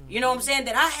life. You know what I'm saying?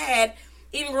 That I had,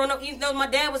 even growing up, my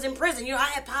dad was in prison. I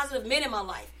had positive men in my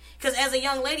life. Because as a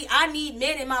young lady, I need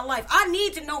men in my life. I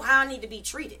need to know how I need to be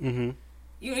treated.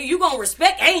 You gonna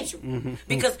respect Angel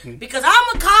because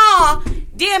I'ma call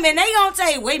them and they gonna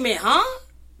say, wait a minute, huh?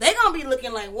 They gonna be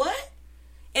looking like what?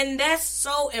 And that's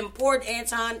so important,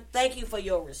 Anton. Thank you for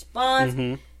your response.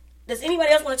 Does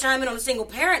anybody else want to chime in on a single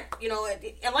parent?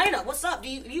 Elena, what's up? Do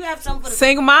you have something for the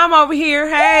single mom over here?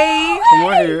 Hey, come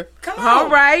on here. Come on. All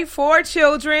right, 4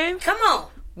 children. Come on.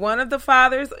 One of the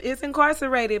fathers is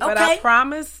incarcerated, but I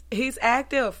promise he's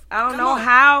active. I don't know on.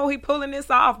 how he pulling this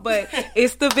off, but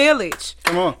it's the village.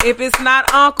 Come on. If it's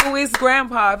not uncle, it's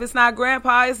grandpa. If it's not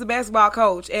grandpa, it's the basketball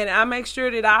coach. And I make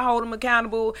sure that I hold him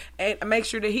accountable and I make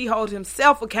sure that he holds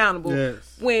himself accountable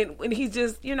when he's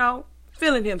just,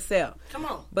 feeling himself. Come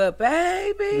on. But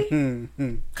baby,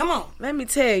 come on. Let me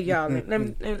tell y'all.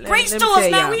 Preach to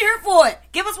us, man. We here for it.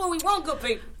 Give us what we want, good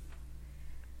people.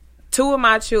 2 of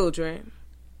my children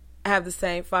have the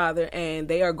same father, and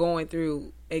they are going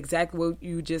through exactly what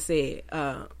you just said,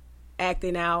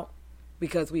 acting out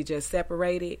because we just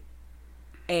separated.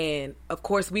 And of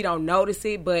course we don't notice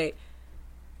it, but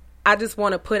I just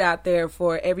want to put out there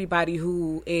for everybody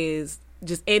who is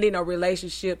just ending a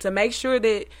relationship to make sure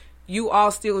that you all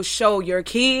still show your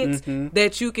kids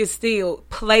that you can still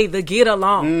play the get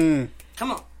along.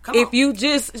 Come on. If you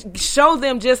just show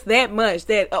them just that much,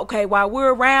 that, okay, while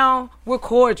we're around, we're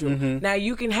cordial. Now,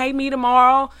 you can hate me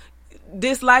tomorrow,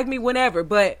 dislike me whenever,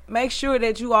 but make sure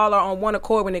that you all are on one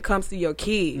accord when it comes to your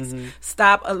kids.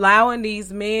 Stop allowing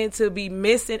these men to be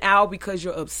missing out because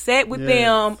you're upset with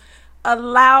them.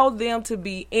 Allow them to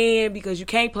be in, because you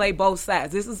can't play both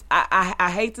sides. This is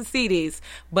I hate to see this,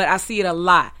 but I see it a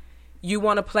lot. You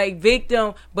want to play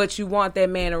victim, but you want that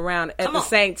man around at the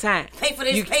same time. Pay for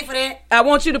this, pay for that. I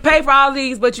want you to pay for all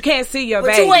these, but you can't see your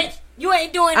baby. You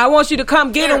ain't doing. I want you to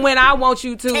come get them when I want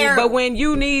you to, but when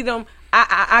you need them,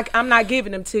 I'm not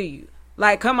giving them to you.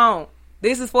 Like, come on,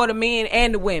 this is for the men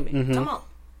and the women. Come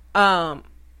on.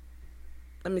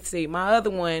 Let me see. My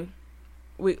other one,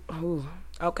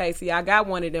 okay, see, I got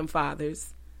one of them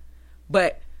fathers,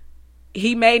 but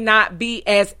he may not be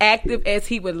as active as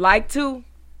he would like to,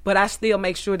 but I still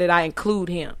make sure that I include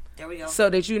him. There we go.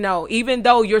 So that, you know, even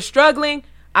though you're struggling,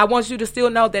 I want you to still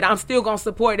know that I'm still going to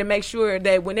support and make sure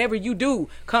that whenever you do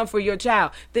come for your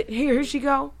child, that here she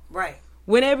go. Right.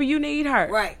 Whenever you need her.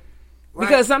 Right.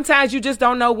 Because sometimes you just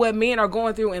don't know what men are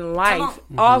going through in life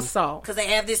also. Because they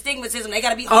have this stigmatism. They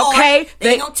got to be hard. Okay.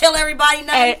 They ain't going to tell everybody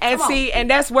nothing. And see, and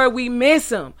that's where we miss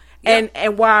them. Yep.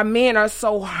 And why our men are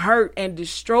so hurt and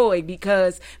destroyed,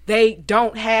 because they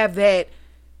don't have that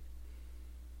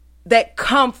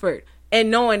comfort and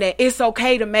knowing that it's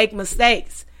okay to make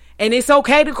mistakes. And it's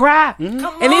okay to cry. And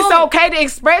it's okay to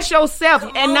express yourself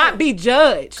and not be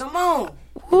judged. Come on.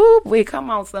 Woo, come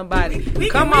on, somebody.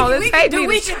 Come on, let's take me to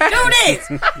We can do this.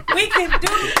 We can do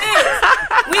this.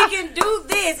 We can do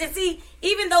this. And see,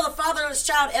 even though the fatherless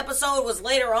child episode was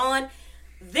later on,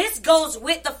 this goes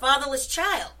with the fatherless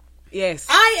child. Yes.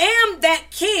 I am that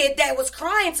kid that was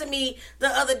crying to me the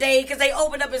other day because they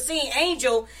opened up and seen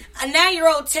Angel, a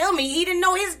 9-year-old, tell me he didn't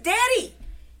know his daddy.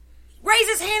 Raised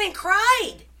his hand and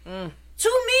cried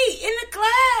to me in the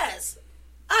class.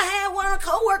 I had one of the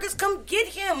co-workers come get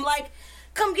him, like,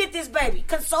 come get this baby.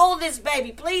 Console this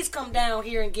baby. Please come down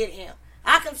here and get him.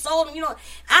 I consoled him,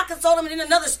 I consoled him, and then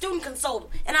another student consoled him.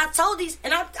 And I told these,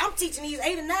 and I'm teaching these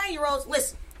 8 and 9-year-olds,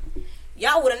 listen,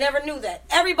 y'all would have never knew that.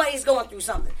 Everybody's going through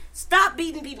something. Stop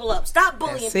beating people up. Stop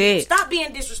bullying people. Stop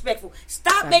being disrespectful.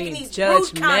 Stop making these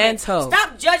rude comments.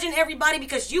 Stop judging everybody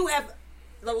because you have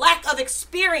the lack of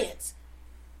experience.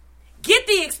 Get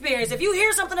the experience. If you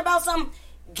hear something about something,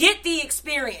 get the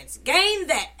experience. Gain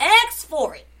that. Ask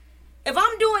for it. If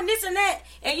I'm doing this and that,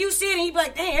 and you see it and you be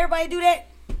like, dang, everybody do that.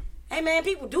 Hey, man,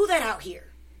 people do that out here.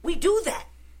 We do that.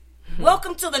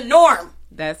 Welcome to the norm.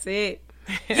 That's it.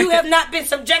 You have not been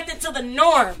subjected to the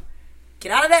norm.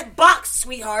 Get out of that box,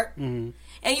 sweetheart. And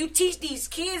you teach these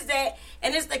kids that,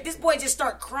 and it's like this boy just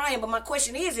start crying. But my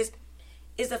question is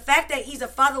the fact that he's a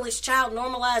fatherless child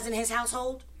normalized in his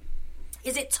household?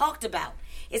 Is it talked about?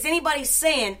 Is anybody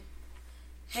saying,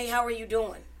 hey, how are you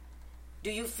doing?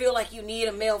 Do you feel like you need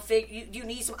a male figure? You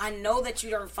need some. I know that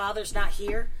your father's not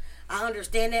here. I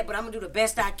understand that, but I'm going to do the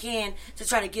best I can to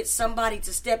try to get somebody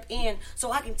to step in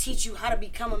so I can teach you how to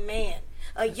become a man.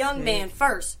 A young man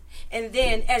first. And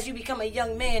then as you become a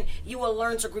young man, you will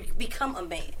learn to become a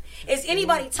man. Is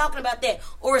anybody talking about that?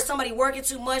 Or is somebody working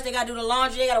too much? They got to do the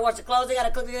laundry. They got to wash the clothes. They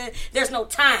got to cook. There's no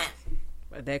time.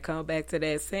 But that comes back to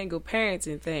that single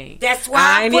parenting thing. That's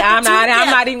why I'm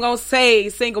not even going to say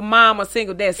single mom or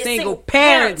single dad. Single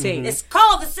parenting. It's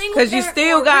called the single parent. Because you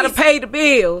still got to pay the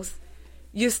bills.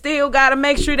 You still got to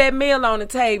make sure that meal on the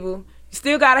table. You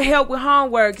still got to help with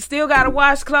homework. You still got to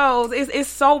wash clothes. It's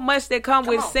so much that come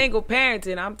with single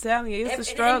parenting. I'm telling you, it's a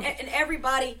struggle. And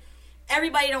everybody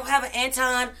don't have an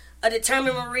Anton, a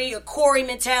Determined Marie, a Corey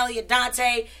mentality, a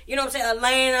Dante, you know what I'm saying,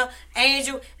 Atlanta,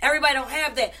 Angel. Everybody don't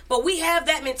have that. But we have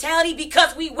that mentality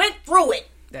because we went through it.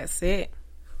 That's it.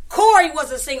 Corey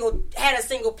had a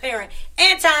single parent.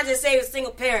 Anton just said he was a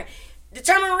single parent.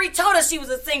 Determined Marie told us she was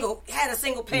had a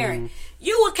single parent.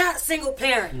 You were kind of single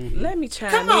parent. Let me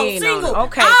chime Come on, in single. on it.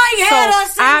 Okay,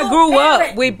 I grew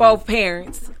parent. up with both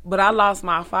parents, but I lost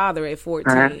my father at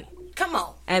 14. Come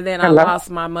on. And then I lost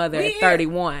my mother at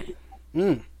 31.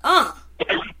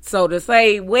 So to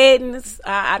say weddings,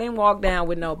 I didn't walk down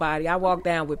with nobody. I walked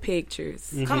down with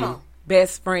pictures. Come on.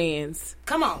 Best friends.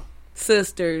 Come on.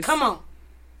 Sisters. Come on.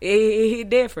 It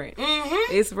different.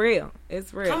 It's real.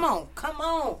 It's real. Come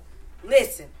on.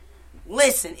 Listen.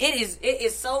 It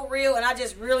is so real, and I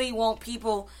just really want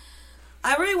people.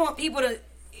 I really want people to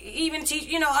even teach.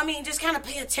 Just kind of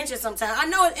pay attention sometimes. I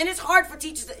know, and it's hard for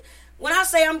teachers. When I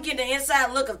say I'm getting the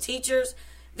inside look of teachers,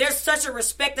 there's such a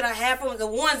respect that I have for them. The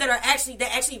ones that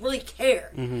actually really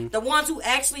care. The ones who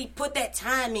actually put that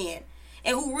time in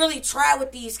and who really try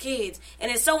with these kids.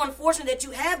 And it's so unfortunate that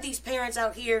you have these parents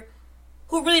out here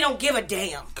who really don't give a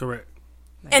damn. Correct.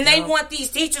 And they want these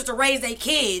teachers to raise their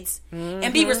kids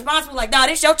and be responsible. Like, no,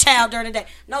 this your child during the day.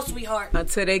 No, sweetheart.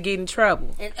 Until they get in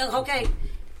trouble. And, okay.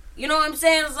 You know what I'm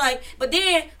saying? It's like, but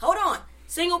then, hold on.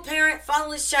 Single parent,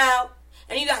 fatherless child,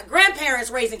 and you got grandparents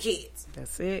raising kids.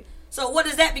 That's it. So what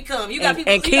does that become? You got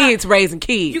people and kids raising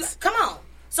kids. Come on.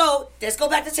 So let's go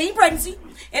back to teen pregnancy.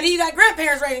 And then you got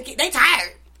grandparents raising kids. They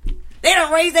tired. They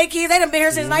done raised their kids. They done been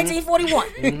here since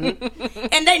 1941.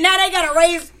 And now they got to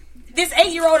raise this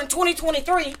 8-year-old in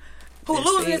 2023 who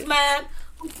losing his mind.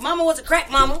 Mama was a crack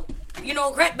mama. You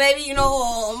know, crack baby. You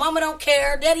know, mama don't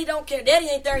care. Daddy don't care. Daddy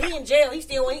ain't there. He in jail. He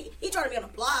still, he trying to be on the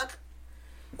block.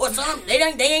 Or something. They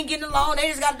ain't getting along. They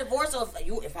just got a divorce. So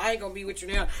if I ain't gonna be with you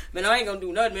now, man, I ain't gonna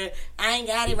do nothing, man. I ain't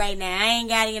got it right now. I ain't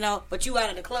got it, But you out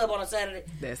at the club on a Saturday.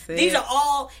 That's it. These are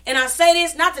all, and I say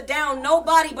this not to down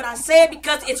nobody, but I say it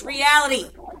because it's reality.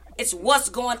 It's what's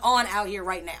going on out here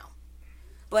right now.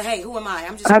 But hey, who am I?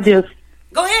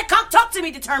 Go ahead, talk to me,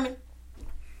 Determined.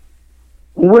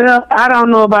 Well, I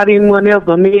don't know about anyone else,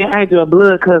 but me and Angel are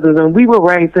blood cousins, and we were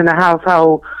raised in a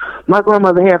household. My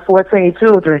grandmother had 14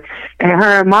 children, and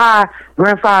her and my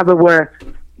grandfather were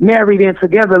married and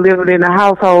together, living in the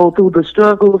household through the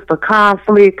struggles, the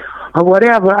conflict, or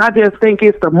whatever. I just think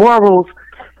it's the morals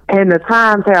and the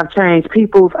times have changed.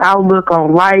 People's outlook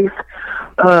on life.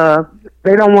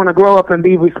 They don't want to grow up and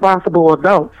be responsible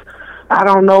adults. I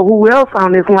don't know who else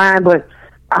on this line, but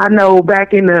I know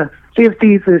back in the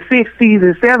 50s and 60s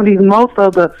and 70s, most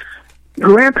of the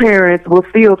grandparents were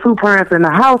still two parents in the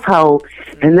household.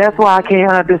 And that's why I can't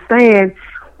understand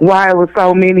why it was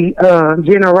so many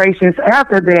generations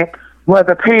after that where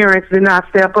the parents did not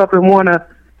step up and want to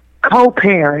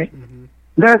co-parent.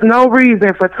 There's no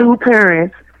reason for two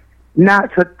parents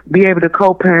not to be able to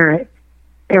co-parent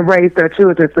and raise their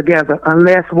children together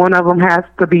unless one of them has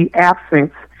to be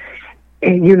absent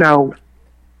and,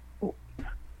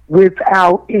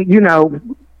 without,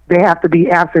 they have to be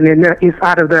absent and it's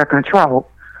out of their control.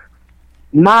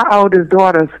 My oldest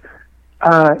daughter's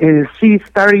she's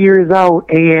 30 years old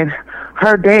and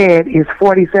her dad is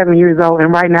 47 years old,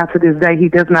 and right now to this day he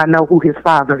does not know who his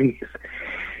father is.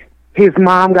 His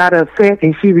mom got upset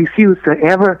and she refused to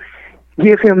ever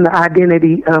give him the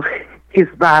identity of his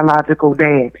biological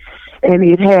dad, and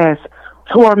it has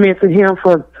tormented him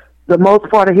for the most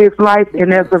part of his life,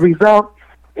 and as a result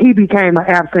he became an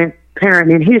absent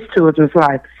parent in his children's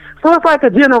life. So it's like a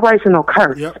generational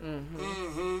curse. Yep.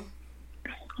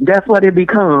 That's what it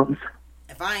becomes.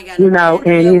 If I ain't got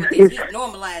and it's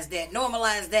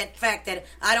normalize that fact that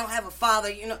I don't have a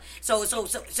father, So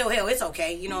hell, it's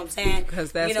okay. You know what I'm saying?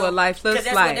 Because that's what life looks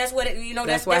like. That's what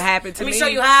that's what happened to me. Let me show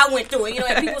you how I went through it.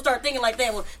 If people start thinking like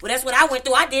that, well, that's what I went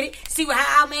through. I did it. See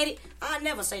how I made it. I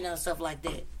never say none stuff like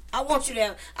that. I want you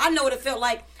to. I know what it felt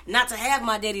like not to have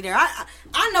my daddy there.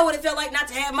 I know what it felt like not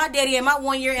to have my daddy at my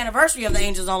 1-year anniversary of the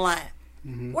Angels Online.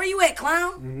 Mm-hmm. Where you at,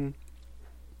 clown? Mm-hmm.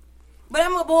 But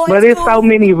I'm a boy. But it's so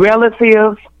many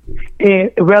relatives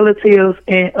and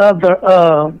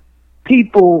other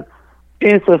people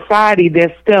in society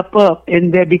that step up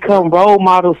and that become role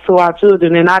models to our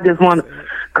children. And I just want to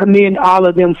commend all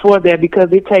of them for that,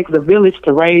 because it takes a village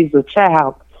to raise a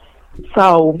child.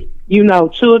 So,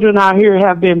 children out here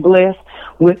have been blessed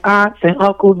with aunts and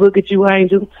uncles. Look at you,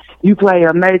 Angel. You play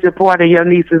a major part of your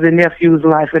nieces and nephews'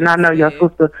 life, and I know your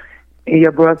sister and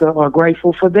your brother are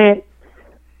grateful for that.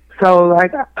 So,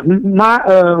 like,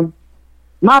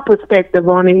 my perspective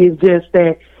on it is just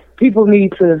that people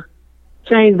need to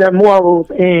change their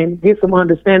morals and get some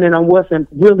understanding on what's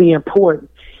really important.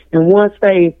 And once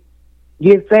they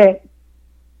get that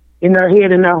in their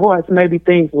head and their hearts, maybe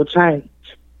things will change.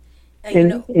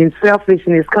 And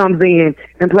selfishness comes in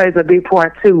and plays a big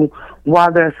part too,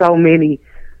 while there are so many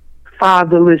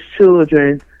fatherless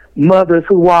children, mothers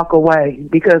who walk away,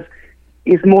 because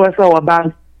it's more so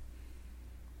about.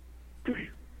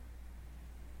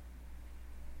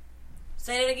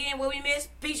 Say that again. What we missed,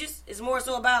 Peaches? It's more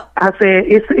so about. I said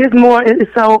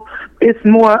it's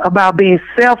more about being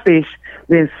selfish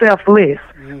than selfless.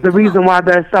 Mm-hmm. The reason why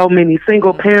there's so many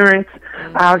single parents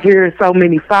out here, so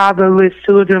many fatherless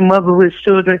children, motherless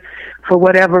children, for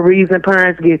whatever reason,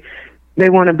 parents they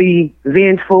want to be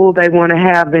vengeful, they want to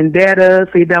have vendettas,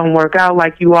 it don't work out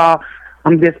like you all.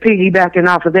 I'm just piggybacking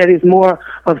off of that. It's more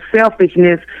of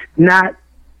selfishness, not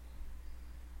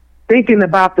thinking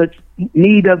about the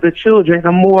need of the children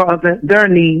or more of their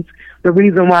needs. The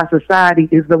reason why society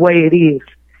is the way it is.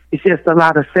 It's just a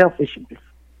lot of selfishness.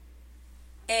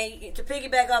 And to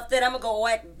piggyback off that, I'm going to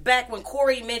go back when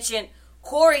Corey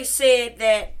said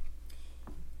that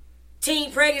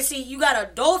teen pregnancy, you got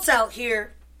adults out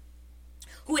here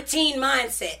who have teen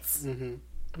mindsets. Mm-hmm.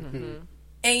 Mm-hmm.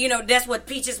 And, you know, that's what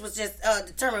Peaches was just,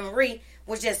 Marie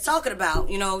was just talking about.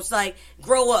 You know, it's like,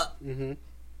 grow up. Mm-hmm.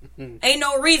 Mm-hmm. Ain't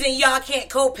no reason y'all can't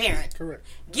co-parent. Correct.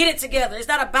 Get it together. It's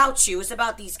not about you. It's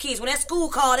about these kids. When that school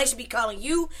call, they should be calling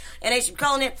you, and they should be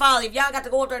calling that father. If y'all got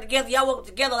to go up there together, y'all work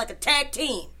together like a tag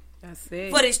team. That's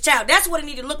it. For this child. That's what it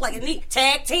need to look like. It need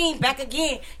tag team back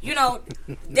again. You know,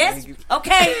 that's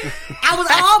okay.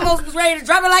 I almost was ready to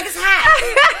drop it like it's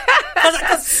hot.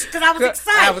 Because I was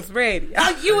excited. I was ready.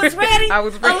 You was ready? I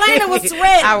was ready. Elena was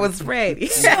ready. I was ready.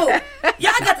 So,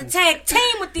 y'all got to tag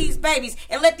team with these babies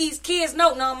and let these kids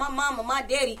know, no, my mama, my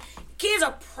daddy. Kids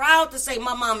are proud to say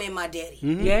my mama and my daddy.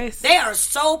 Mm-hmm. Yes. They are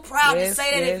so proud to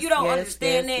say that. If you don't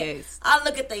understand that, I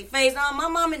look at their face. No, my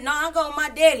mama, no, I go with my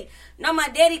daddy. No, my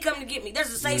daddy come to get me.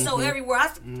 There's a say-so everywhere.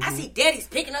 I see daddies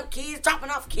picking up kids, dropping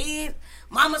off kids.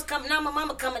 Mama's coming. Now my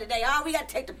mama coming today. Oh, we got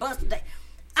to take the bus today.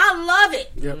 I love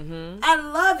it. Yep. Mm-hmm. I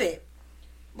love it.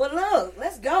 But look,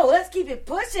 let's go. Let's keep it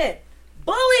pushing.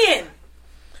 Bullying.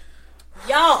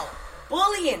 Y'all,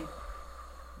 bullying.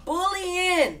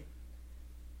 Bullying.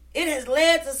 It has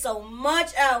led to so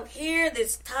much out here.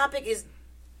 This topic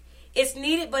it's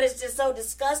needed, but it's just so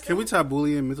disgusting. Can we tie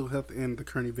bullying, mental health, and the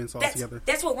current events all together?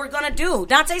 That's what we're going to do.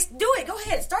 Dante, do it. Go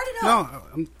ahead. Start it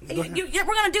up. No, go ahead.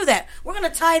 We're going to do that. We're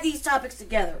going to tie these topics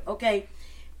together, okay?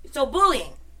 So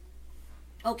bullying.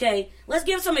 Okay, let's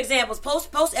give some examples.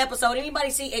 Post episode,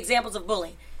 anybody see examples of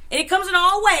bullying? And it comes in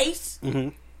all ways. Mm-hmm.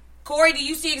 Corey, do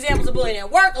you see examples of bullying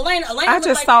at work? Elena I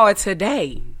just saw it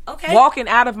today. Okay. Walking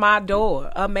out of my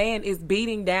door, a man is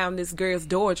beating down this girl's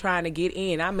door trying to get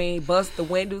in. I mean, bust the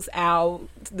windows out,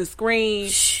 the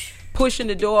screen, pushing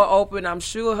the door open. I'm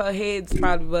sure her head's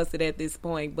probably busted at this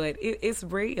point, but it's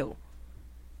real.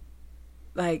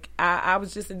 Like, I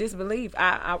was just in disbelief.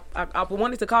 I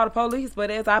wanted to call the police,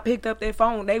 but as I picked up their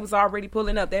phone, they was already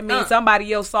pulling up. That means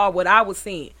somebody else saw what I was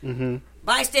seeing. Mm-hmm.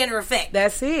 Bystander effect.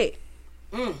 That's it.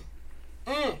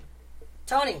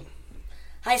 Tony,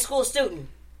 high school student.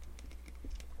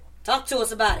 Talk to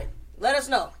us about it. Let us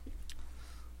know.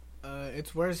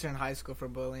 It's worse in high school for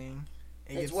bullying.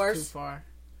 It it's gets worse? too far.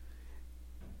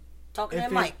 Talking to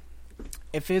that mic.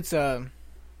 If it's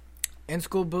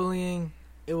in-school bullying,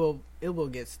 it will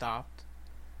get stopped.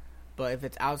 But if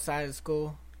it's outside of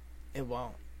school, it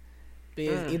won't.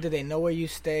 Because either they know where you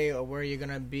stay or where you're going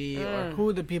to be or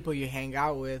who the people you hang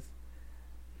out with.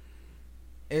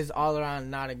 Is all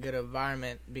around not a good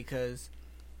environment because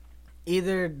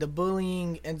either the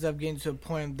bullying ends up getting to a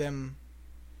point of them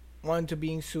wanting to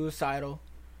being suicidal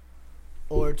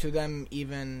or to them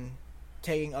even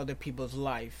taking other people's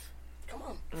life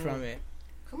from it.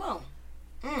 Come on.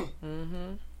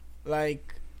 Mm-hmm.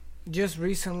 Like, just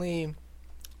recently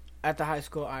at the high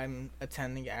school I'm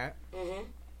attending at,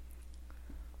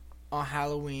 on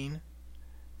Halloween,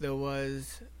 there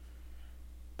was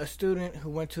a student who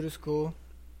went to the school.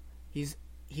 He's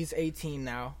 18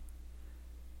 now.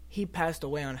 He passed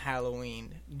away on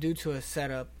Halloween due to a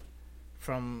setup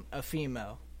from a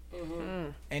female.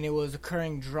 And it was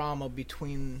occurring drama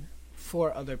between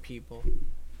 4 other people.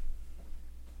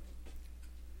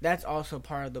 That's also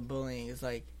part of the bullying. It's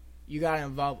like, you gotta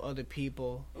involve other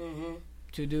people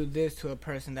to do this to a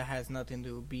person that has nothing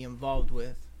to be involved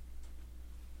with.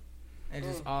 And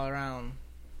just all around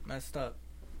messed up.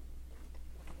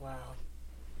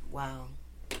 Wow.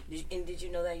 Did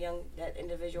you know that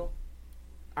individual?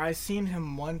 I seen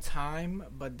him one time,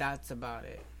 but that's about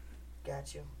it.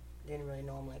 Got you. Didn't really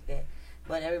know him like that.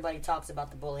 But everybody talks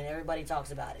about the bullying. Everybody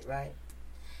talks about it, right?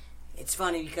 It's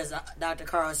funny because Dr.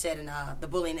 Carl said in the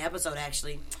bullying episode,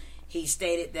 actually, he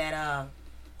stated that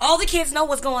all the kids know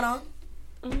what's going on.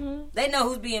 They know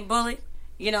who's being bullied,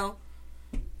 you know.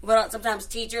 But sometimes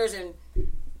teachers and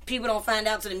people don't find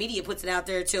out, so the media puts it out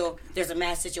there till there's a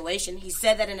mass situation. He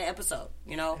said that in the episode,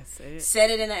 you know. Said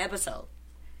it in the episode.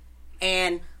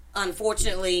 And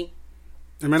unfortunately,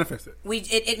 it manifested.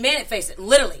 It manifested,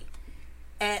 literally.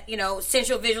 At, you know,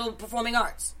 Central Visual Performing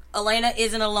Arts. Elena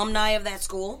is an alumni of that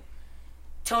school.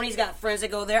 Tony's got friends that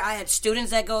go there. I had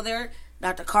students that go there.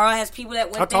 Dr. Carl has people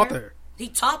that went there. I taught there. He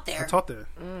taught there. I taught there.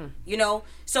 You know,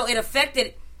 so it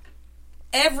affected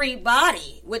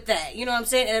everybody with that. You know what I'm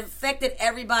saying? It affected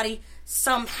everybody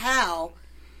somehow.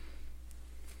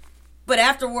 But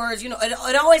afterwards, you know,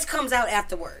 it always comes out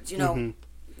afterwards, you know.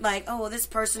 Like, oh, this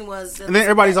person was... and then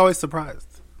everybody's always surprised.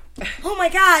 Oh, my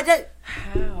God.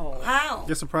 How?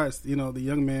 They're surprised. You know, the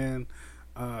young man...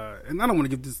 and I don't want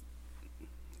to give this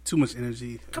too much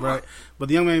energy, right? But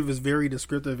the young man was very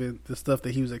descriptive in the stuff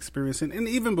that he was experiencing. And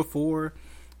even before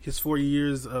his 4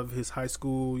 years of his high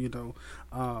school, you know,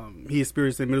 he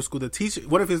experienced in middle school.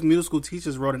 One of his middle school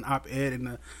teachers wrote an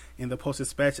op-ed in the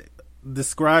Post-Dispatch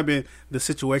describing the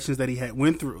situations that he had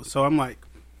went through. So I'm like,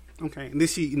 okay. And then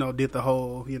she, did the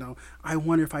whole, I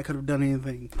wonder if I could have done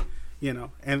anything,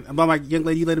 And I'm like, young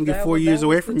lady, you let him get 4 years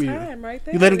away from you. Right,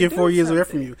 you let him get 4 years away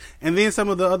from you. And then some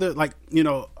of the other,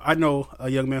 I know a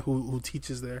young man who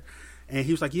teaches there, and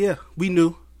he was like, yeah, we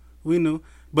knew.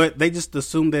 But they just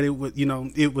assumed that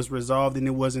it was resolved and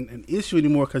it wasn't an issue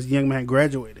anymore because the young man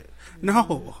graduated.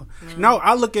 No,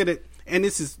 I look at it, and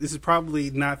this is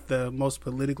probably not the most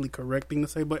politically correct thing to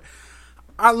say, but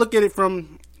I look at it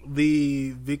from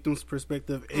the victim's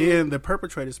perspective and the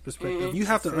perpetrator's perspective. You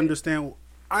have to understand.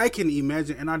 I can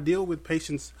imagine, and I deal with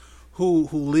patients who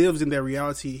lives in that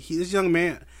reality. This young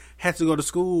man had to go to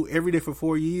school every day for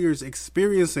 4 years,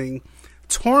 experiencing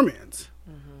torment.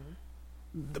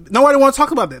 Nobody want to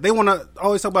talk about that. They want to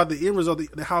always talk about the end result,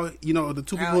 how the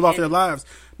two people lost their lives.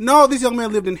 No, this young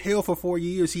man lived in hell for 4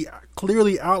 years. He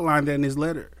clearly outlined that in his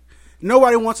letter.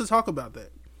 Nobody wants to talk about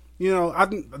that. I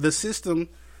think the system,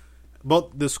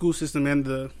 both the school system and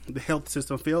the health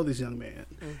system, failed this young man.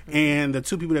 And the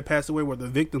two people that passed away were the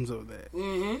victims of that.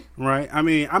 Right? I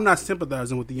mean, I'm not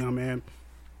sympathizing with the young man.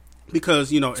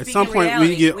 Because, at some point when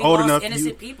you get old enough,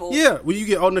 when you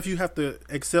get old enough, you have to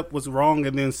accept what's wrong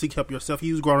and then seek help yourself.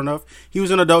 He was grown enough. He was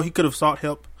an adult. He could have sought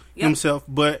help himself.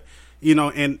 But,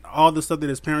 and all the stuff that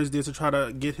his parents did to try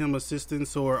to get him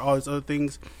assistance or all these other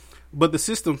things. But the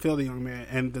system failed the young man.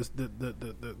 And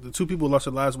the two people who lost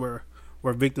their lives were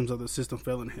victims of the system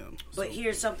failing him. But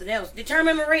here's something else.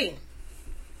 Determined Marine.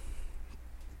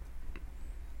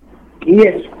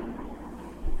 Yes.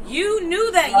 You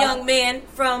knew that young man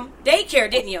from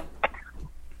daycare, didn't you?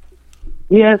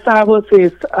 Yes, I was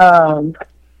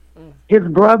his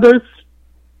brother's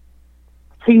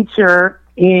teacher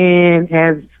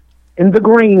in the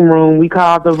green room. We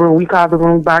called the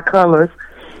room by colors.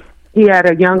 He had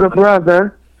a younger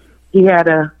brother. He had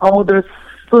an older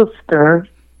sister,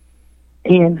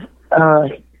 and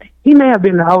he may have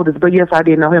been the oldest, but yes, I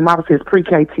did know him. I was his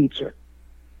pre-K teacher,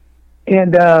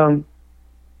 and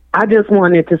I just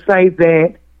wanted to say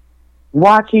that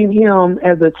watching him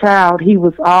as a child, he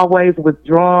was always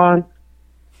withdrawn,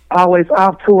 always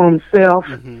off to himself.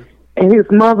 And his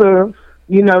mother,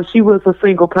 she was a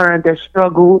single parent that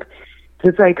struggled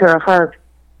to take care of her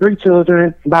 3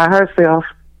 children by herself.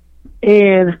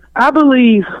 And I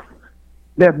believe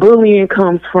that bullying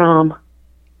comes from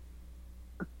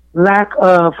lack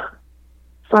of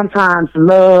sometimes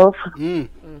love,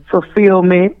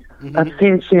 fulfillment,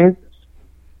 attention.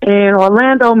 And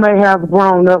Orlando may have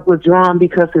grown up withdrawn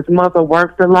because his mother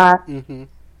worked a lot, and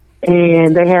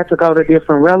they had to go to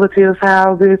different relatives'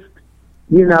 houses,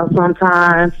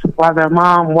 sometimes while their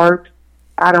mom worked.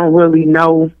 I don't really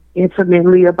know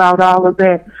intimately about all of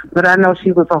that, but I know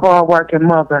she was a hard-working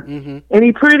mother. And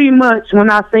he pretty much,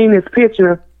 when I seen his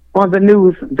picture on the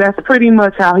news, that's pretty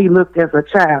much how he looked as a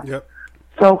child.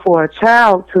 So for a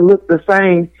child to look the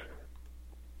same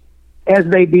as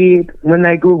they did when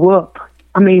they grew up,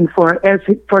 I mean, for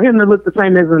him to look the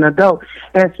same as an adult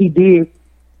as he did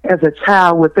as a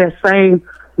child with that same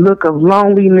look of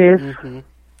loneliness,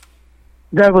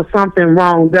 there was something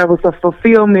wrong. There was a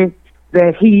fulfillment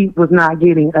that he was not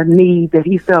getting, a need that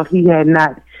he felt he had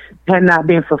not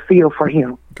been fulfilled for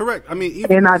him. Correct. I mean,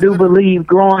 and I do believe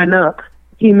growing up,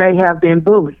 he may have been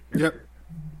bullied. Yep.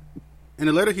 In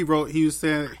the letter he wrote, he was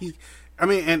saying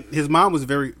and his mom was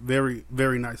very, very,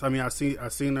 very nice. I mean, I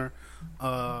seen her.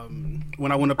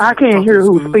 When I went up to I can't hear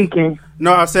who's speaking.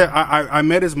 No, I said I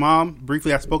met his mom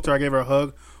briefly. I spoke to her. I gave her a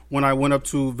hug when I went up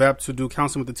to VAP to do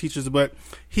counseling with the teachers. But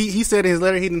he said in his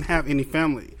letter he didn't have any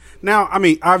family. Now, I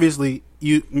mean, obviously,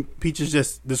 Peaches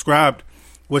just described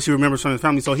what she remembers from his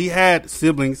family. So he had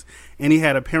siblings and he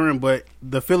had a parent, but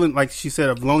the feeling, like she said,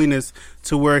 of loneliness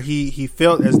to where he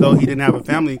felt as though he didn't have a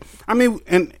family. I mean,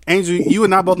 and Angel, you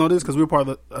and I both know this because we're part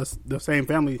of the same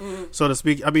family, so to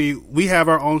speak. I mean, we have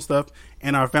our own stuff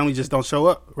and our family just don't show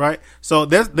up, right? So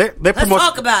that Let's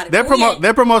talk about it.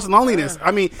 That promotes loneliness.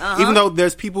 I mean, even though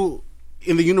there's people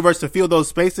in the universe to fill those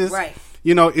spaces, right?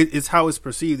 It's how it's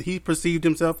perceived. He perceived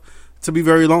himself to be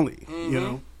very lonely,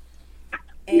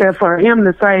 And for him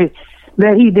to say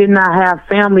that he did not have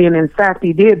family, and in fact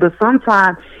he did, but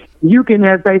sometimes you can,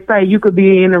 as they say, you could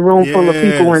be in a room full of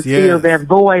people and feel that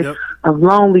void of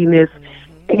loneliness.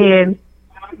 And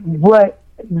what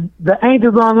the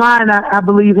Angels Online, I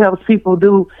believe, helps people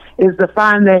do is to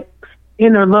find that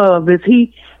inner love. As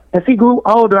he grew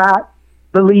older, I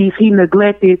believe he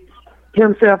neglected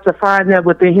himself to find that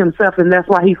within himself, and that's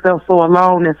why he felt so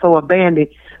alone and so abandoned,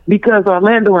 because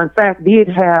Orlando, in fact, did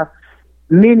have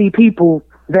many people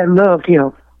that loved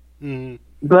him.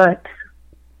 But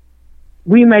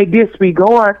we may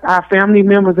disregard our family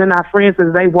members and our friends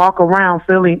as they walk around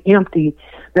feeling empty.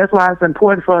 That's why it's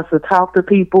important for us to talk to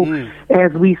people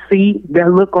as we see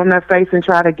that look on their face and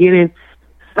try to get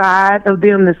inside of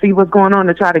them to see what's going on,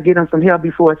 to try to get them some help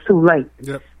before it's too late.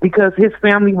 Yep. Because his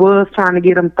family was trying to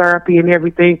get him therapy and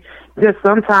everything. Just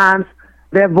sometimes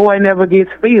that void never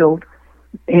gets filled.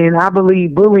 And I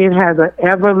believe bullying has an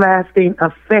everlasting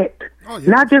effect,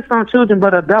 not just on children,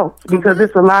 but adults, because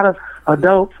there's a lot of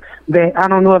adults that, I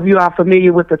don't know if you are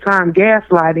familiar with the term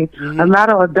gaslighting. A lot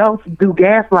of adults do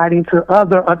gaslighting to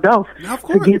other adults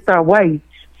to get their way.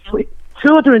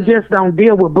 Children just don't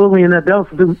deal with bullying,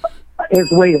 adults do as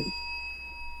well.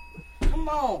 Come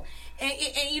on. And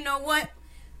you know what?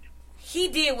 He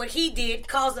did what he did,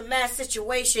 caused a mass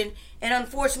situation, and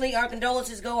unfortunately, our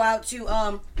condolences go out to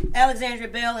Alexandria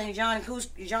Bell and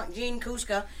Gene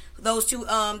Kuska, those two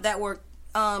that were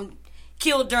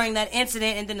killed during that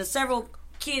incident, and then the several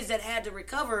kids that had to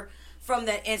recover from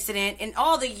that incident, and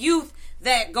all the youth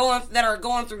that are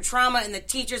going through trauma, and the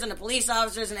teachers and the police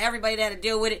officers and everybody that had to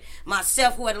deal with it.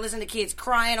 Myself, who had to listen to kids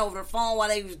crying over the phone while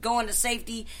they was going to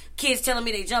safety, kids telling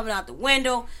me they jumping out the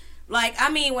window. Like, I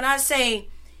mean, when I say,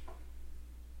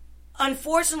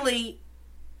 unfortunately,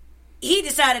 he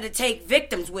decided to take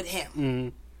victims with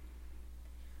him.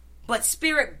 But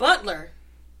Spirit Butler,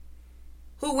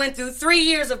 who went through 3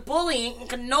 years of bullying and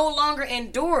could no longer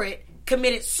endure it,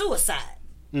 committed suicide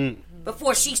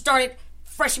before she started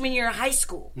freshman year of high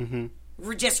school.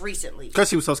 Just recently. Because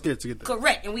she was so scared to get there.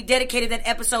 Correct. And we dedicated that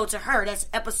episode to her. That's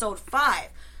episode 5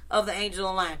 of The Angel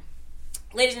Online.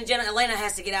 Ladies and gentlemen, Elena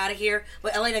has to get out of here,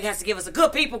 but Elena has to give us a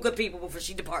good people before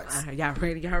she departs. Y'all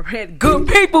ready? Good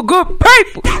people. That's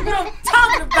what I'm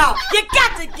talking about. You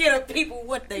got to give the people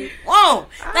what they want.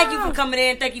 Thank you for coming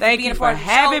in. Thank you for being a part of the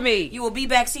show. having me. You will be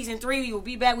back season 3. You will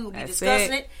be back. We will be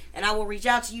discussing it, and I will reach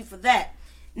out to you for that.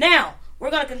 Now,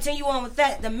 we're going to continue on with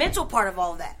that, the mental part of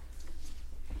all of that.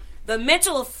 The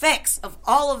mental effects of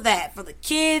all of that for the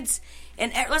kids,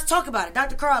 and let's talk about it.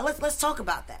 Dr. Carl, let's talk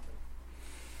about that.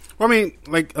 Well, I mean,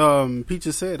 like Pete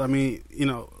just said, I mean, you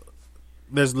know,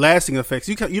 there's lasting effects.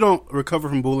 You don't recover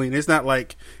from bullying. It's not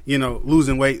like, you know,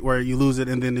 losing weight where you lose it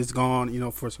and then it's gone, you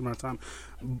know, for some amount of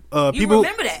time. You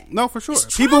remember that? No, for sure. It's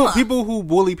trauma. People who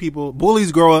bully people,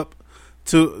 bullies grow up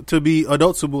to be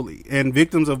adults who bully, and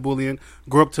victims of bullying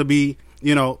grow up to be,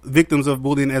 you know, victims of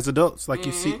bullying as adults. Like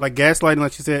you see, like gaslighting,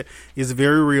 like you said, is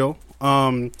very real.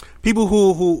 People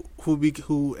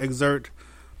who exert,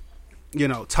 you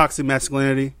know, toxic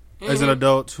masculinity as an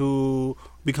adult, who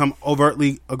become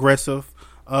overtly aggressive.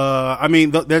 I mean,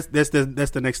 that's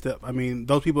the next step. I mean,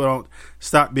 those people don't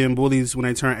stop being bullies when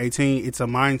they turn 18. It's a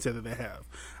mindset that they have.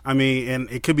 I mean,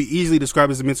 and it could be easily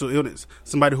described as a mental illness.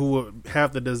 Somebody who would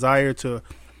have the desire to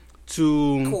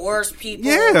coerce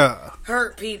people,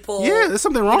 hurt people. Yeah, there's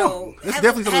something wrong. You know, there's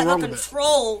definitely something wrong with that.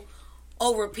 Control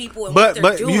over people and what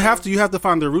they're doing. You have to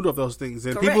find the root of those things,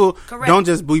 and people don't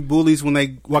just be bullies when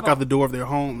they walk out the door of their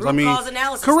homes. Root cause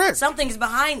analysis. Correct. Something's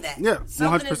behind that. Yeah, 100%.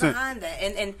 Something is behind that,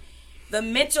 and the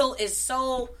mental is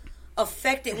so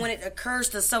affected when it occurs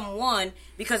to someone,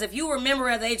 because if you remember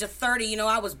at the age of 30, you know,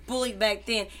 I was bullied back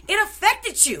then. It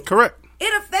affected you. Correct.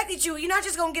 It affected you. You're not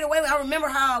just gonna get away with it. I remember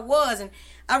how I was, and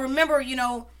I remember, you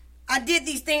know, I did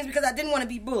these things because I didn't want to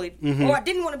be bullied or I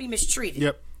didn't want to be mistreated.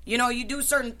 Yep. You know, you do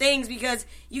certain things because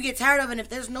you get tired of it, and if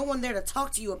there's no one there to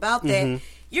talk to you about that,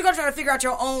 you're going to try to figure out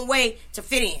your own way to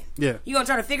fit in. Yeah. You're going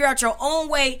to try to figure out your own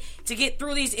way to get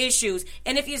through these issues.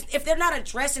 And if they're not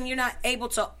addressed and you're not able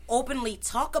to openly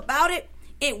talk about it,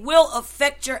 it will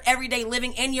affect your everyday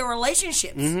living and your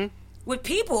relationships with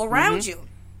people around you.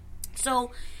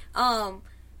 So,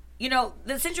 you know,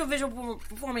 the Central Visual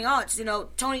Performing Arts, you know,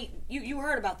 Tony, you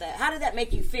heard about that. How did that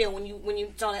make you feel when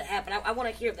you saw that happen? I want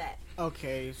to hear that.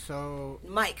 Okay, so...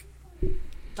 Mike.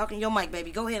 Talking to your mic, baby.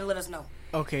 Go ahead and let us know.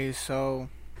 Okay, so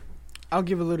I'll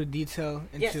give a little detail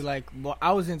into, well,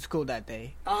 I was in school that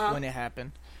day when it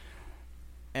happened.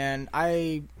 And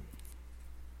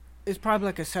it's probably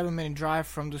like a 7-minute drive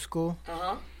from the school.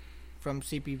 From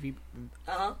CPV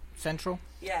Central.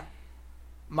 Yeah.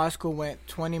 My school went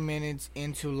 20 minutes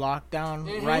into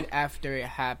lockdown right after it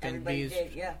happened. Everybody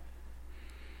did, yeah.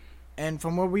 And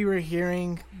from what we were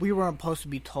hearing, we weren't supposed to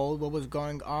be told what was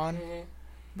going on.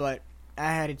 But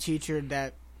I had a teacher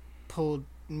that pulled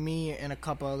me and a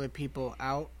couple other people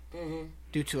out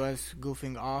due to us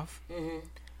goofing off.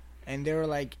 And they were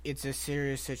like, it's a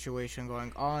serious situation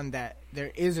going on, that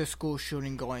there is a school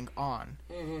shooting going on.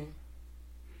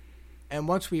 And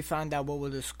once we found out what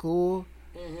was the school,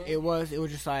 it was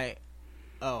just like,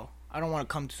 oh, I don't want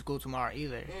to come to school tomorrow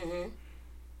either.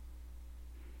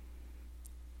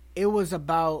 It was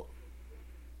about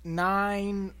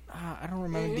 9. I don't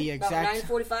remember the exact.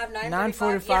 9:45.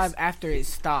 9:45 yes. after it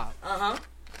stopped.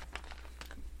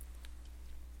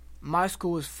 My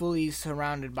school was fully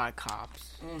surrounded by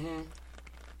cops.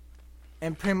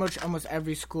 And pretty much almost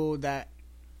every school that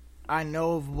I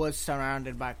know of was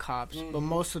surrounded by cops, but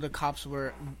most of the cops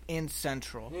were in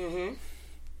Central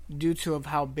due to of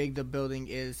how big the building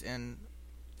is and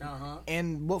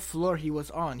what floor he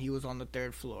was on. He was on the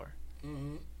 3rd floor.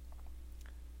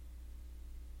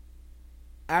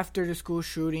 After the school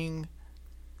shooting,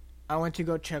 I went to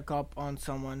go check up on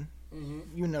someone.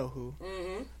 You know who.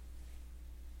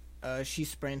 She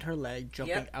sprained her leg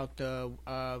jumping out the.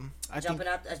 I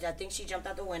think she jumped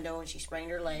out the window and she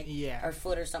sprained her leg. Yeah. Her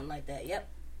foot or something like that. Yep.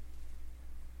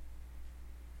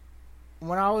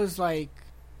 When I was like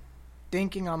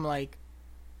thinking, I'm like,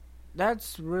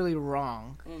 that's really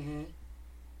wrong.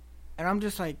 And I'm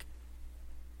just like,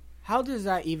 how does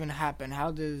that even happen? How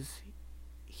does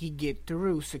he get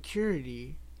through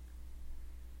security?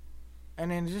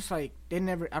 And then just like I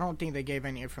don't think they gave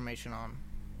any information on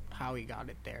how he got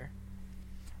it there,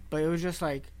 but it was just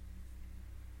like,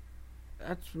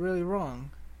 that's really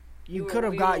wrong. You could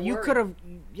have got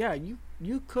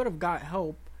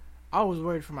help. I was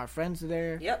worried for my friends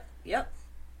there. Yep.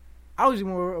 I was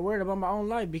even worried about my own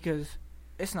life because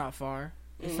it's not far.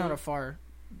 It's not a far.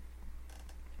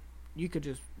 You could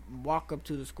just walk up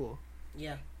to the school.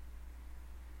 Yeah.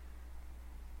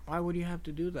 Why would you have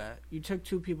to do that? You took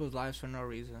 2 people's lives for no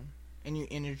reason, and you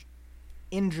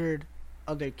injured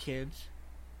other kids.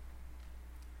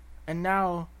 And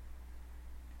now,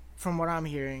 from what I'm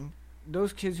hearing,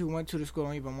 those kids who went to the school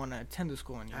don't even want to attend the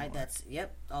school anymore.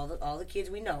 All the kids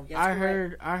we know. I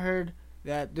heard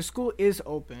that the school is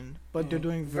open, but they're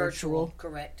doing virtual.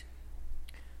 Correct.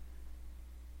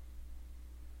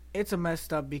 It's a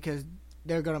messed up because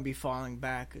they're gonna be falling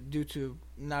back due to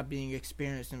not being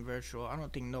experienced in virtual. I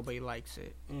don't think nobody likes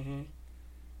it.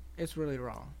 It's really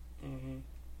wrong.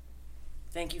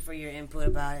 Thank you for your input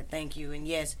about it. Thank you. And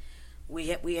yes, we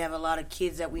have a lot of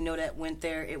kids that we know that went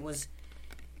there. It was.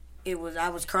 I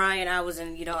was crying. I was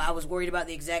worried about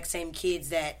the exact same kids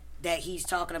that he's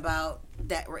talking about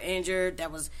that were injured.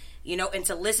 That was, and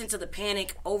to listen to the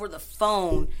panic over the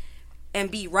phone and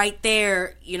be right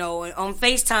there, on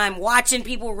FaceTime watching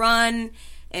people run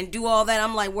and do all that.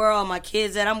 I'm like, where are all my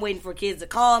kids at? I'm waiting for kids to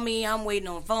call me. I'm waiting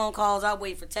on phone calls. I'm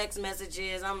waiting for text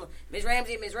messages. I'm Ms.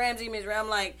 Ramsey. I'm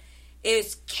like,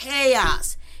 it's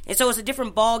chaos. And so it's a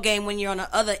different ball game when you're on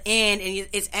the other end and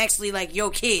it's actually like your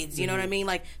kids. You know what I mean?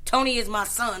 Like, Tony is my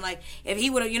son. Like, if he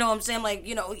would have, what I'm saying? Like,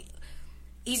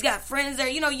 he's got friends there.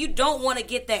 You don't want to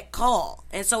get that call.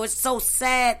 And so it's so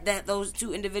sad that those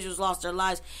 2 individuals lost their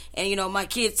lives. And, my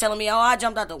kids telling me, oh, I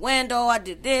jumped out the window. I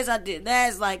did this. I did that.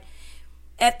 It's like,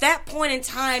 at that point in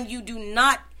time, you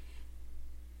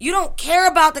don't care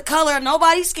about the color of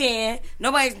nobody's skin,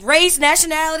 nobody's race,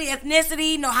 nationality,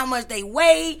 ethnicity, know how much they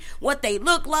weigh, what they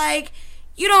look like.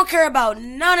 You don't care about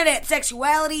none of that,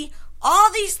 sexuality.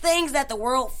 All these things that the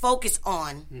world focus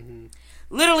on,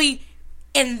 literally,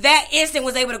 in that instant,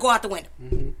 was able to go out the window.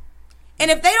 And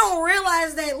if they don't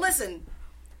realize that, listen,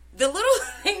 the little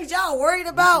things y'all worried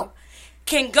about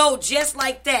can go just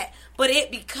like that. But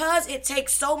because it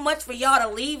takes so much for y'all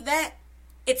to leave that,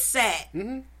 it's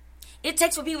sad. It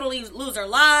takes for people to lose their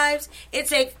lives. It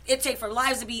takes for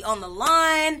lives to be on the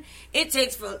line. It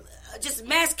takes for just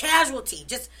mass casualty,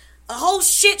 just a whole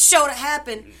shit show to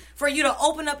happen for you to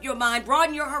open up your mind,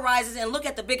 broaden your horizons, and look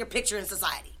at the bigger picture in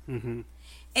society.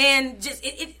 And just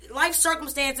life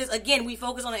circumstances, again, we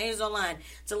focus on the Angels Online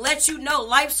to let you know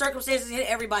life circumstances hit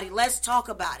everybody. Let's talk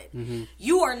about it.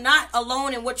 You are not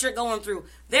alone in what you're going through.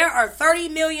 There are 30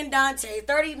 million Dantes,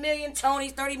 30 million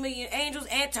Tonys, 30 million Angels,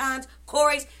 Antons,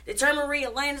 Corys, Determined Marie,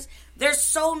 Atlantis. There's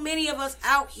so many of us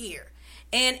out here.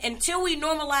 And until we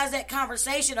normalize that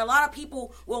conversation, a lot of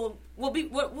people will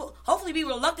hopefully be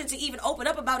reluctant to even open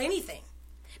up about anything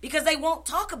because they won't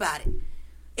talk about it.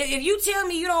 If you tell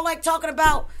me you don't like talking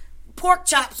about pork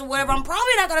chops or whatever, I'm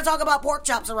probably not going to talk about pork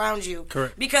chops around you.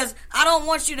 Correct. Because I don't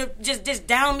want you to just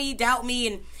doubt me,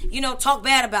 and, talk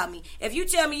bad about me. If you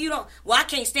tell me you don't, I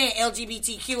can't stand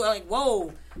LGBTQ, I'm like,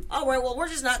 whoa. All right, well, we're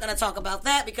just not going to talk about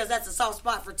that because that's a soft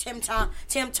spot for Tim, Tom,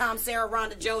 Sarah,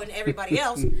 Rhonda, Joe, and everybody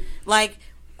else. Like,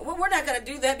 we're not going to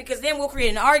do that because then we'll create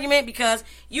an argument because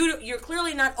you're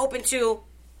clearly not open to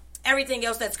everything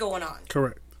else that's going on.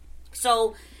 Correct.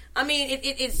 So, I mean,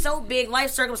 it's so big.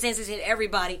 Life circumstances hit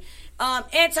everybody.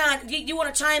 Anton, you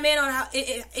want to chime in on how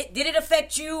did it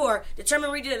affect you, or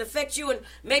Determined Marie, did it affect you, and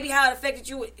maybe how it affected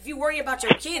you if you worry about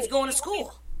your kids going to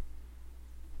school?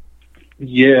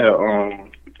 Yeah,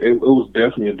 It was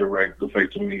definitely a direct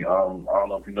effect to me. I don't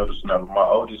know if you noticed now, my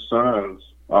oldest sons,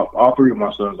 all three of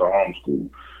my sons are homeschooled.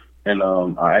 And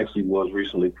I actually was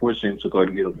recently pushing to go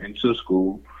to get them into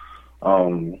school.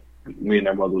 Me and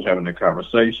their mother was having a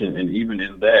conversation, and even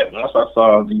in that, once I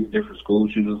saw these different school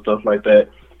shootings and stuff like that,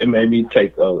 it made me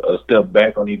take a step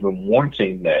back on even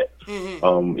wanting that.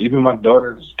 Mm-hmm. Even my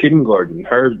daughter's kindergarten,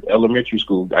 her elementary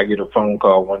school, I get a phone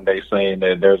call one day saying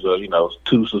that there's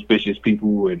two suspicious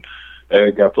people, and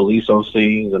they got police on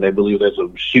scenes, and they believe there's a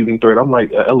shooting threat. I'm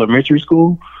like, elementary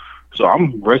school? So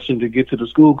I'm rushing to get to the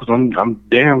school because I'm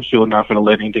damn sure not going to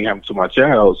let anything happen to my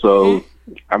child. So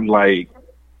I'm like,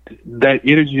 that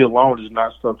energy alone is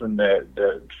not something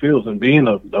that feels. And being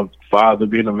a father,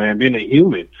 being a man, being a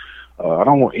human, I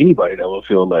don't want anybody that will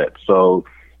feel that. So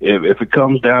if it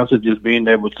comes down to just being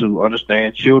able to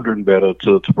understand children better,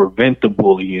 to prevent the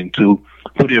bullying, to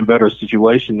put in better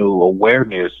situational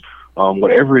awareness,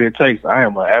 whatever it takes, I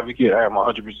am an advocate. I am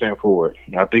 100% for it.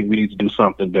 I think we need to do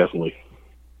something, definitely.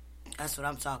 That's what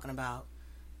I'm talking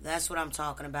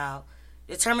about.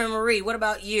 Determine Marie, what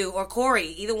about you? Or Corey,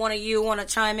 either one of you want to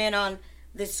chime in on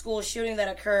this school shooting that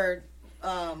occurred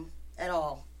at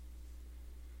all?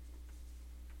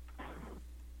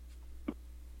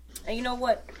 And you know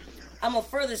what? I'm going to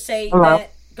further say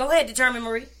that... Go ahead, Determine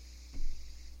Marie.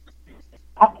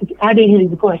 I didn't hear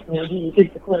the question. Did you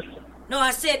repeat the question? No, I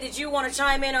said, did you want to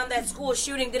chime in on that school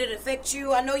shooting? Did it affect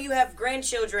you? I know you have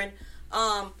grandchildren.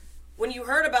 When you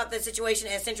heard about the situation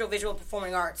at Central Visual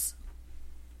Performing Arts?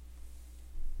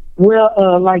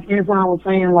 Well, like as I was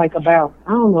saying, like about,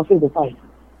 I don't know if it was like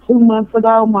 2 months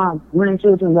ago, my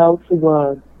grandchildren go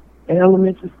to an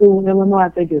elementary school in Illinois, I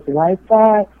think it's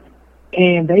Lifeside,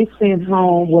 and they sent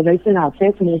out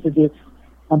text messages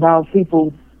about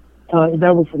people,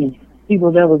 there was some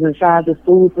people that was inside the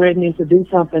school threatening to do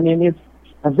something, and it's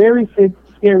a very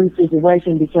scary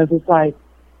situation because it's like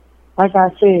I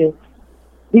said,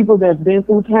 people that's been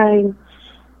through pain,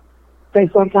 they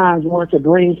sometimes want to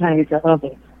bring pain to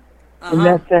others. Uh-huh. And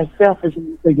that's that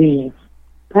selfishness again.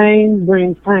 Pain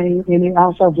brings pain, and it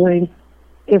also brings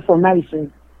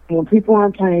information. When people are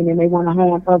in pain and they want to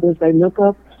harm others, they look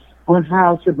up on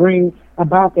how to bring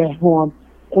about that harm.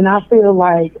 And I feel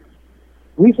like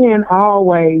we can't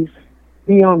always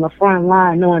be on the front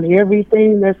line knowing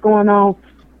everything that's going on,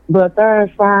 but there are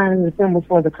signs and symbols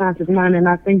for the conscious mind, and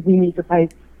I think we need to pay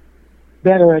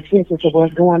better attention to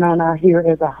what's going on out here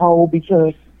as a whole,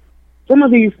 because some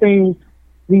of these things,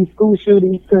 these school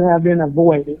shootings could have been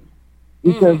avoided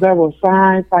because there were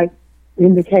signs, like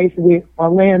in the case with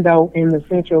Orlando in the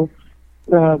Central,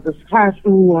 the high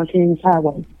school on Kings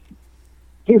Highway.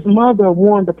 His mother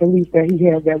warned the police that he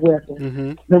had that weapon.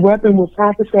 Mm-hmm. The weapon was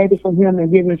confiscated from him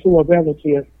and given to a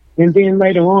relative, and then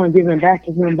later on given back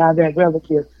to him by that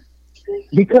relative.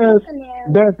 Because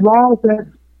there's laws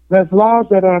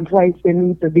that are in place that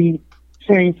need to be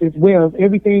changed as well.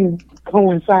 Everything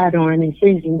coincide on and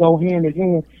things can go hand in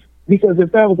hand. Because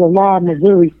if there was a law in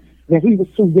Missouri that he was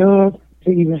too young to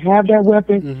even have that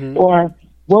weapon, or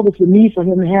what was the need for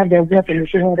him to have that weapon, it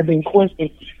should have been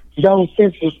questioned. Those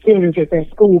senseless killings at that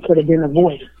school could have been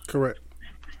avoided. Correct.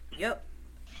 Yep.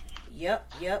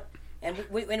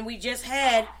 And we just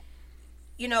had,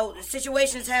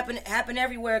 situations happen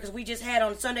everywhere, because we just had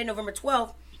on Sunday, November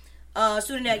 12th, a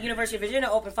student at University of Virginia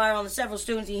opened fire on several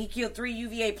students, and he killed 3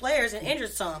 UVA players and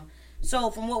injured some. So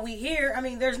from what we hear,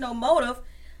 there's no motive,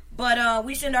 but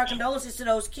we send our condolences to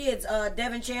those kids,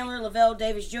 Devin Chandler, Lavelle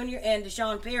Davis Jr., and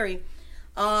Deshaun Perry,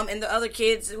 and the other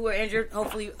kids who were injured,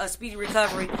 hopefully a speedy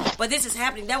recovery. But this is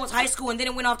happening. That was high school, and then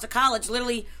it went off to college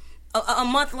literally a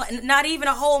month, not even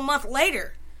a whole month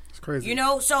later. It's crazy.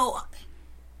 So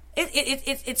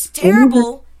it's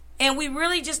terrible. And we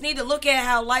really just need to look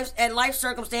at life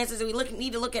circumstances, and we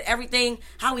need to look at everything,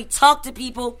 how we talk to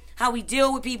people, how we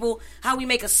deal with people, how we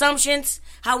make assumptions,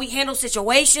 how we handle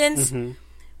situations. Mm-hmm.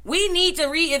 We need to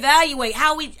reevaluate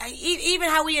how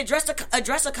we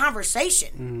address a conversation.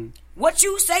 Mm-hmm. What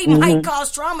you say might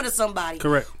cause trauma to somebody.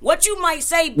 Correct. What you might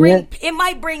say it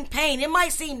might bring pain. It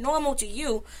might seem normal to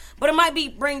you, but it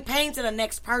might bring pain to the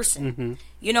next person.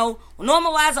 Mm-hmm.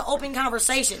 Normalize an open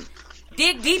conversation.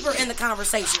 Dig deeper in the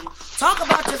conversation. Talk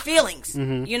about your feelings,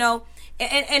 and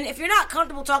if you're not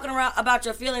comfortable talking about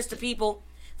your feelings to people,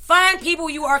 find people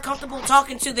you are comfortable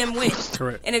talking to them with.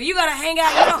 Correct. And if you got to hang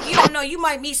out, you don't know, you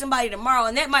might meet somebody tomorrow,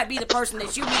 and that might be the person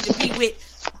that you need to be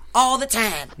with all the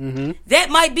time. Mm-hmm. That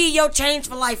might be your change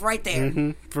for life right there.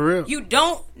 Mm-hmm. For real. You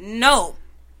don't know.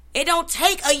 It don't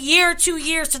take a year, 2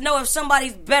 years to know if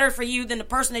somebody's better for you than the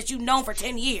person that you've known for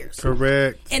 10 years.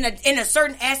 Correct. In a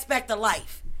certain aspect of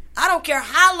life. I don't care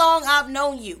how long I've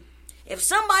known you. If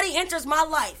somebody enters my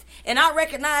life and I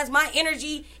recognize my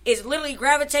energy is literally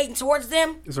gravitating towards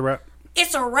them, It's a wrap.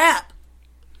 it's a wrap.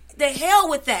 The hell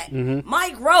with that.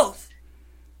 My growth,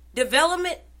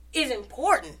 development is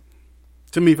important.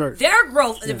 To me first. Their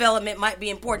growth development might be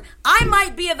important. I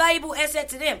might be a valuable asset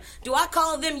to them. Do I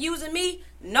call them using me?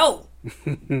 No.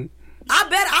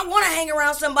 I want to hang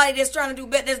around somebody that's trying to do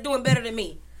better, that's doing better than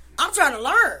me. I'm trying to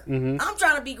learn. I'm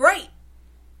trying to be great.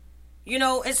 You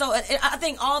know, and so I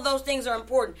think all those things are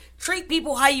important. Treat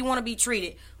people how you want to be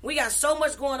treated. We got so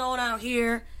much going on out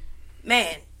here.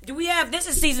 Man, this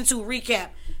is season 2 recap.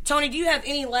 Tony, do you have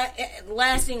any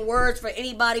lasting words for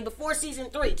anybody before season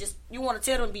 3? Just, you want to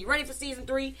tell them to be ready for season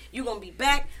 3. You're going to be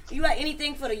back. You got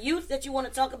anything for the youth that you want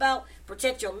to talk about?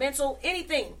 Protect your mental,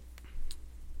 anything.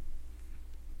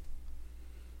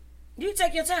 You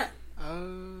take your time.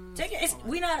 Take it. It's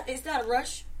not a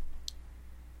rush.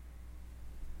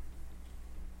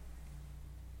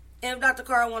 And if Dr.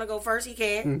 Carl want to go first, he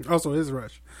can. Also, his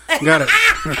rush. Got it.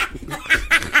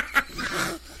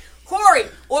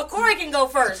 Corey can go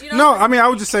first. You know? No, I mean, I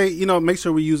would just say, make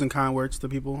sure we're using kind words to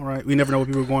people, right? We never know what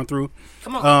people are going through.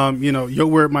 Come on. Your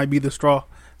word might be the straw.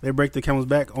 They break the camel's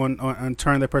back on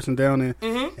turning that person down and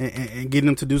getting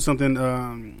them to do something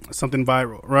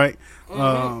viral, right?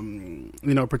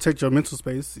 Protect your mental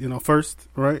space, first,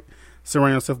 right?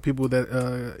 Surround yourself with people that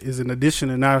is an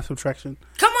addition and not a subtraction.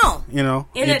 Come on.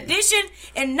 In addition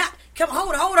and not. Come.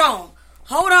 Hold on.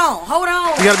 You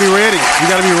gotta be ready.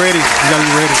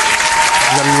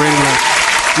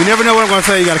 You never know what I'm gonna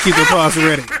say. You gotta keep the applause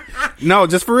ready. No,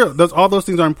 just for real. All those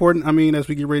things are important. I mean, as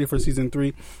we get ready for season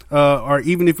 3, or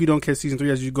even if you don't catch season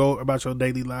 3, as you go about your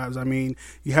daily lives, I mean,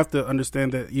 you have to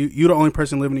understand that you're the only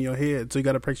person living in your head. So you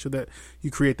got to make sure that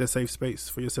you create that safe space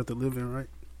for yourself to live in, right?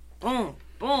 Boom.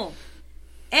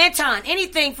 Anton,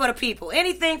 anything for the people.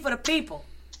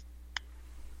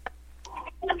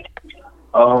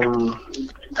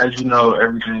 As you know,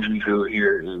 everything we do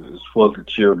here is for the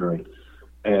children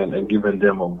and giving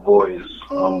them a voice.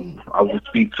 I would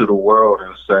speak to the world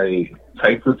and say,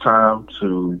 take the time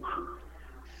to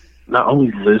not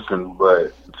only listen,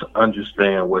 but to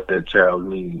understand what that child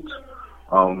needs.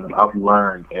 I've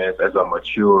learned as I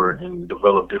mature and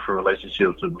develop different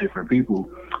relationships with different people,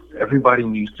 everybody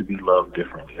needs to be loved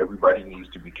differently. Everybody needs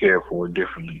to be cared for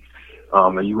differently.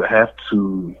 And you have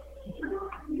to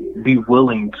be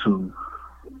willing to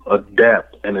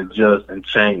adapt and adjust and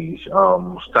change.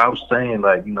 Stop saying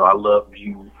like, I love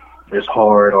you as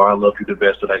hard or I love you the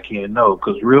best that I can. No,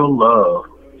 because real love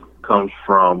comes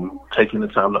from taking the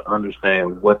time to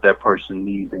understand what that person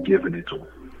needs and giving it to them.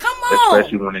 Come on.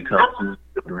 Especially when it comes to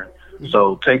children.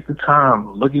 So take the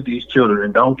time, look at these children,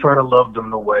 and don't try to love them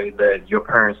the way that your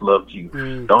parents loved you.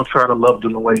 Don't try to love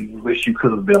them the way you wish you could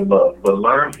have been loved. But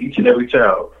learn each and every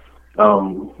child.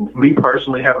 Me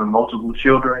personally, having multiple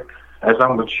children, as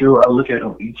I mature, I look at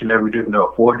them each and every different. There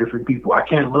are 4 different people. I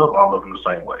can't love all of them the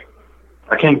same way.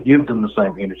 I can't give them the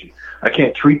same energy. I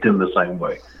can't treat them the same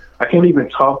way. I can't even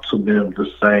talk to them the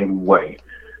same way.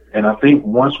 And I think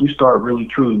once we start really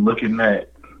truly looking at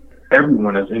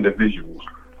everyone as individuals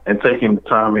and taking the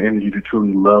time and energy to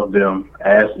truly love them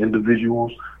as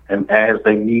individuals and as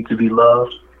they need to be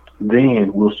loved,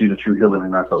 then we'll see the true healing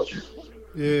in our culture.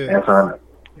 Yeah. Anton.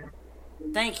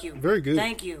 Thank you. Very good.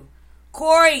 Thank you.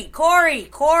 Corey.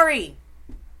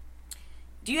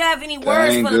 Do you have any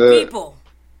words for the people?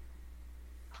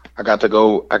 I got to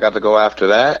go after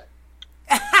that.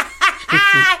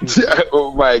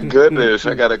 Oh my goodness,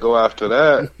 I got to go after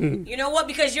that. You know what?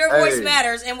 Because your voice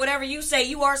matters, and whatever you say,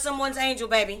 you are someone's angel,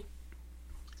 baby.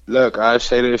 Look, I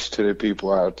say this to the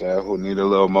people out there who need a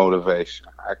little motivation.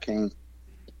 I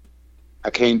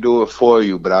can't do it for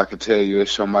you, but I can tell you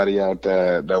there's somebody out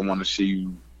there that want to see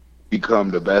you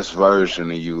become the best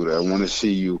version of you, that want to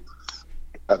see you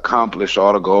accomplish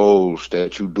all the goals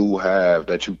that you do have,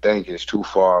 that you think is too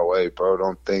far away, bro.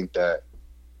 Don't think that.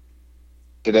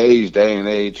 Today's day and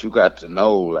age, you got to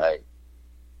know, like,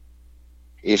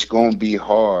 it's going to be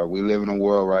hard. We live in a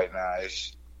world right now.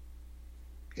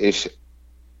 It's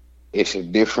a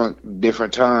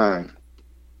different time.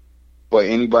 But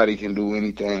anybody can do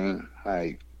anything.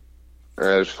 Like,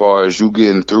 as far as you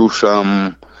getting through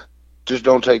something, just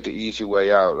don't take the easy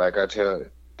way out. Like I tell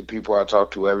the people I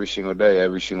talk to every single day,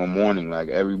 every single morning, like,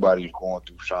 everybody's going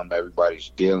through something. Everybody's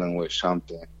dealing with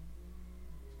something.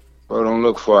 Bro, don't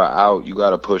look for an out. You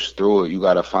got to push through it. You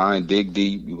got to dig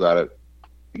deep.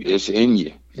 It's in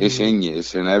you. It's in you.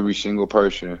 It's in every single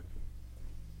person.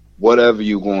 Whatever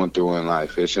you're going through in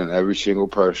life, it's in every single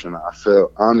person. I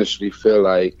honestly feel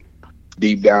like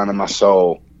deep down in my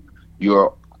soul,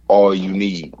 you're all you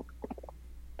need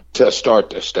to start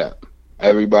the step.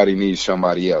 Everybody needs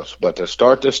somebody else. But to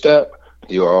start the step,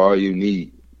 you are all you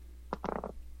need.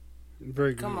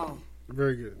 Very good. Come on.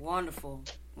 Very good. Wonderful.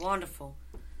 Wonderful.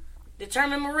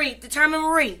 Determined Marie.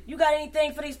 You got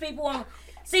anything for these people on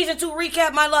season 2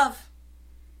 recap, my love?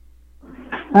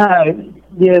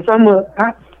 Yes,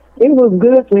 it was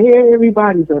good to hear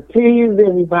everybody's opinions,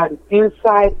 everybody's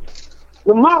insight.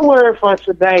 But my word for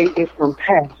today is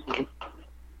compassion.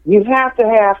 You have to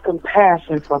have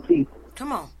compassion for people.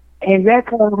 Come on. And that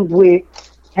comes with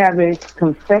having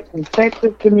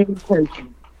effective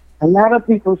communication. A lot of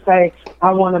people say,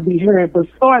 I want to be heard, but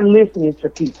start listening to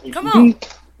people. Come on. Be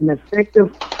an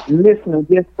effective listener,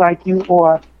 just like you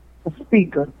are a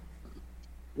speaker.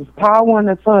 There's power in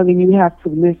the tongue, and you have to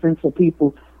listen to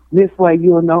people. This way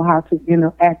you'll know how to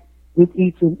interact with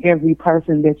each and every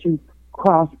person that you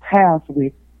cross paths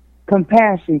with.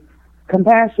 Compassion,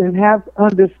 have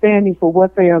understanding for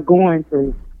what they are going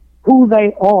through, who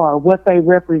they are, what they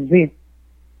represent.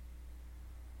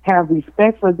 Have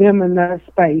respect for them in their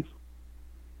space.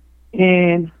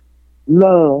 And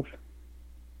love.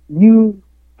 You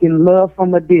can love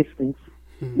from a distance.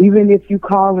 Mm-hmm. Even if you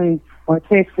calling or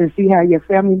text and see how your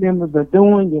family members are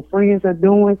doing, your friends are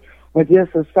doing, or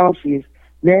just associates,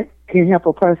 that can help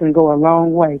a person go a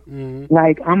long way. Mm-hmm.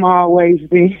 Like, I'm always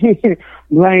being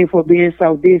blamed for being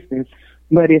so distant.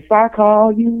 But if I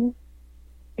call you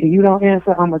and you don't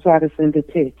answer, I'm going to try to send a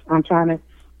text. I'm trying to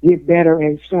get better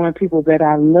at showing people that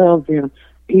I love them,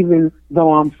 even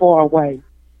though I'm far away,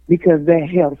 because that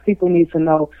helps. People need to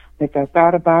know that they're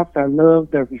thought about, they're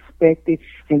loved, they're respected,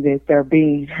 and that they're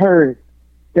being heard.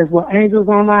 That's what Angels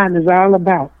Online is all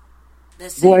about.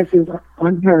 That's Voices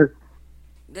unheard.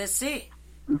 That's it.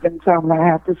 That's all I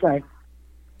have to say.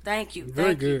 Thank you.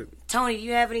 Very good. Tony,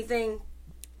 you have anything?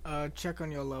 Check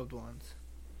on your loved ones.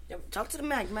 Talk to the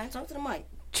mic, man. Talk to the mic.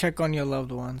 Check on your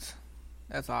loved ones.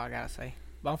 That's all I gotta say.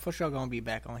 But I'm for sure gonna be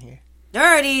back on here.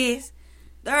 There it is.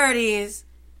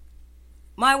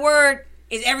 My word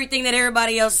is everything that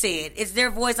everybody else said. It's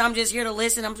their voice. I'm just here to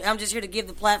listen. I'm just here to give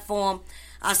the platform.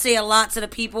 I say a lot to the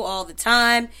people all the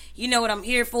time. You know what I'm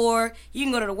here for. You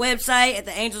can go to the website at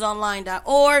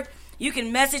theangelsonline.org. You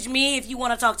can message me if you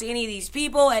want to talk to any of these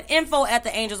people at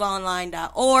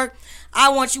info@theangelsonline.org. I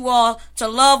want you all to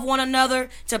love one another,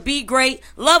 to be great.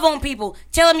 Love on people.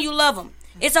 Tell them you love them.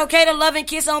 It's okay to love and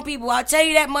kiss on people. I'll tell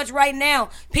you that much right now.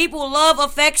 People love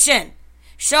affection.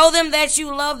 Show them that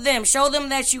you love them. Show them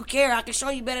that you care. I can show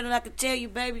you better than I can tell you,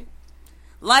 baby.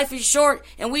 Life is short,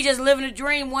 and we just living a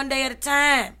dream one day at a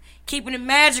time, keeping it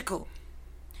magical.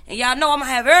 And y'all know I'm going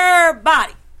to have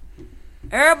everybody.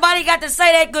 Everybody got to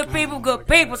say that good people, good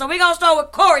people. So we going to start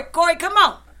with Corey. Corey, come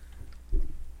on.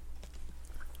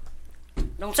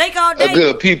 Don't take all day.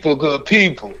 Good people, good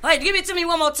people. Hey, give it to me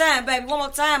one more time, baby. One more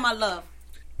time, my love.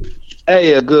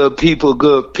 Hey, good people,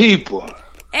 good people.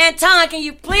 Anton, can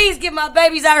you please get my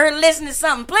babies out here listening to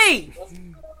something, please?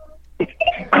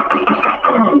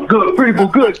 Good people,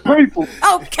 good people.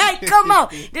 Okay, come on.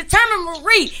 Determined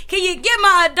Marie, can you give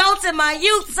my adults and my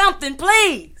youth something,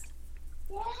 please?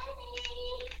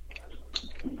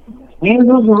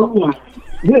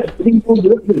 Good people,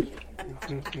 good people.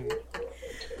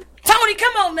 Tony,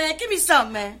 come on, man. Give me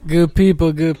something, man. Good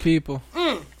people, good people.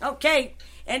 Okay.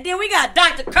 And then we got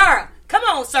Dr. Carl. Come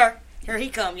on, sir. Here he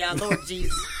come, y'all. Lord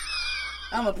Jesus.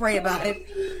 I'm going to pray about it.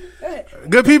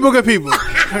 Good people, good people.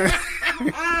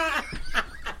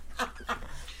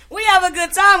 We have a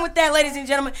good time with that, ladies and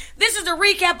gentlemen. This is the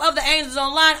recap of the Angels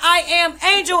Online. I am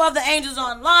Angel of the Angels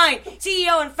Online,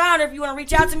 CEO and founder. If you want to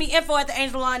reach out to me,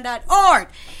 info@theangelsonline.org.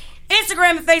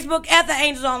 Instagram and Facebook at The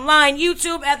Angels Online.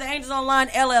 YouTube at The Angels Online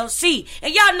LLC.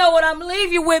 And y'all know what I'm going to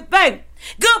leave you with, baby.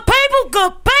 Good people,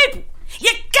 good people.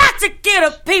 You got to give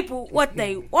the people what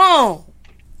they want.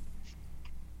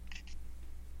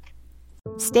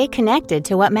 Stay connected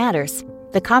to what matters.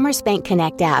 The Commerce Bank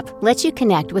Connect app lets you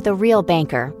connect with a real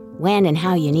banker when and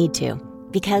how you need to,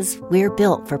 because we're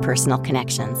built for personal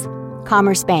connections.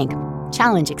 Commerce Bank.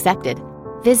 Challenge accepted.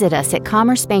 Visit us at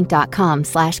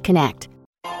commercebank.com/connect.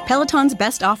 Peloton's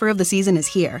best offer of the season is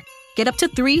here. Get up to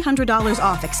 $300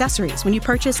 off accessories when you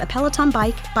purchase a Peloton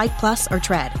bike, Bike Plus, or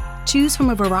Tread. Choose from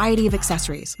a variety of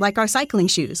accessories like our cycling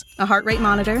shoes, a heart rate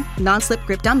monitor, non-slip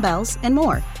grip dumbbells, and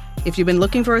more. If you've been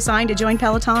looking for a sign to join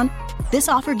Peloton, this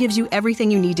offer gives you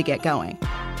everything you need to get going.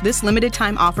 This limited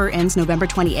time offer ends November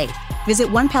 28th. Visit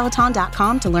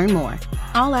onepeloton.com to learn more.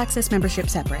 All access membership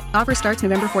separate. Offer starts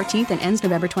November 14th and ends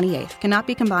November 28th. Cannot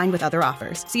be combined with other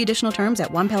offers. See additional terms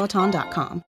at onepeloton.com.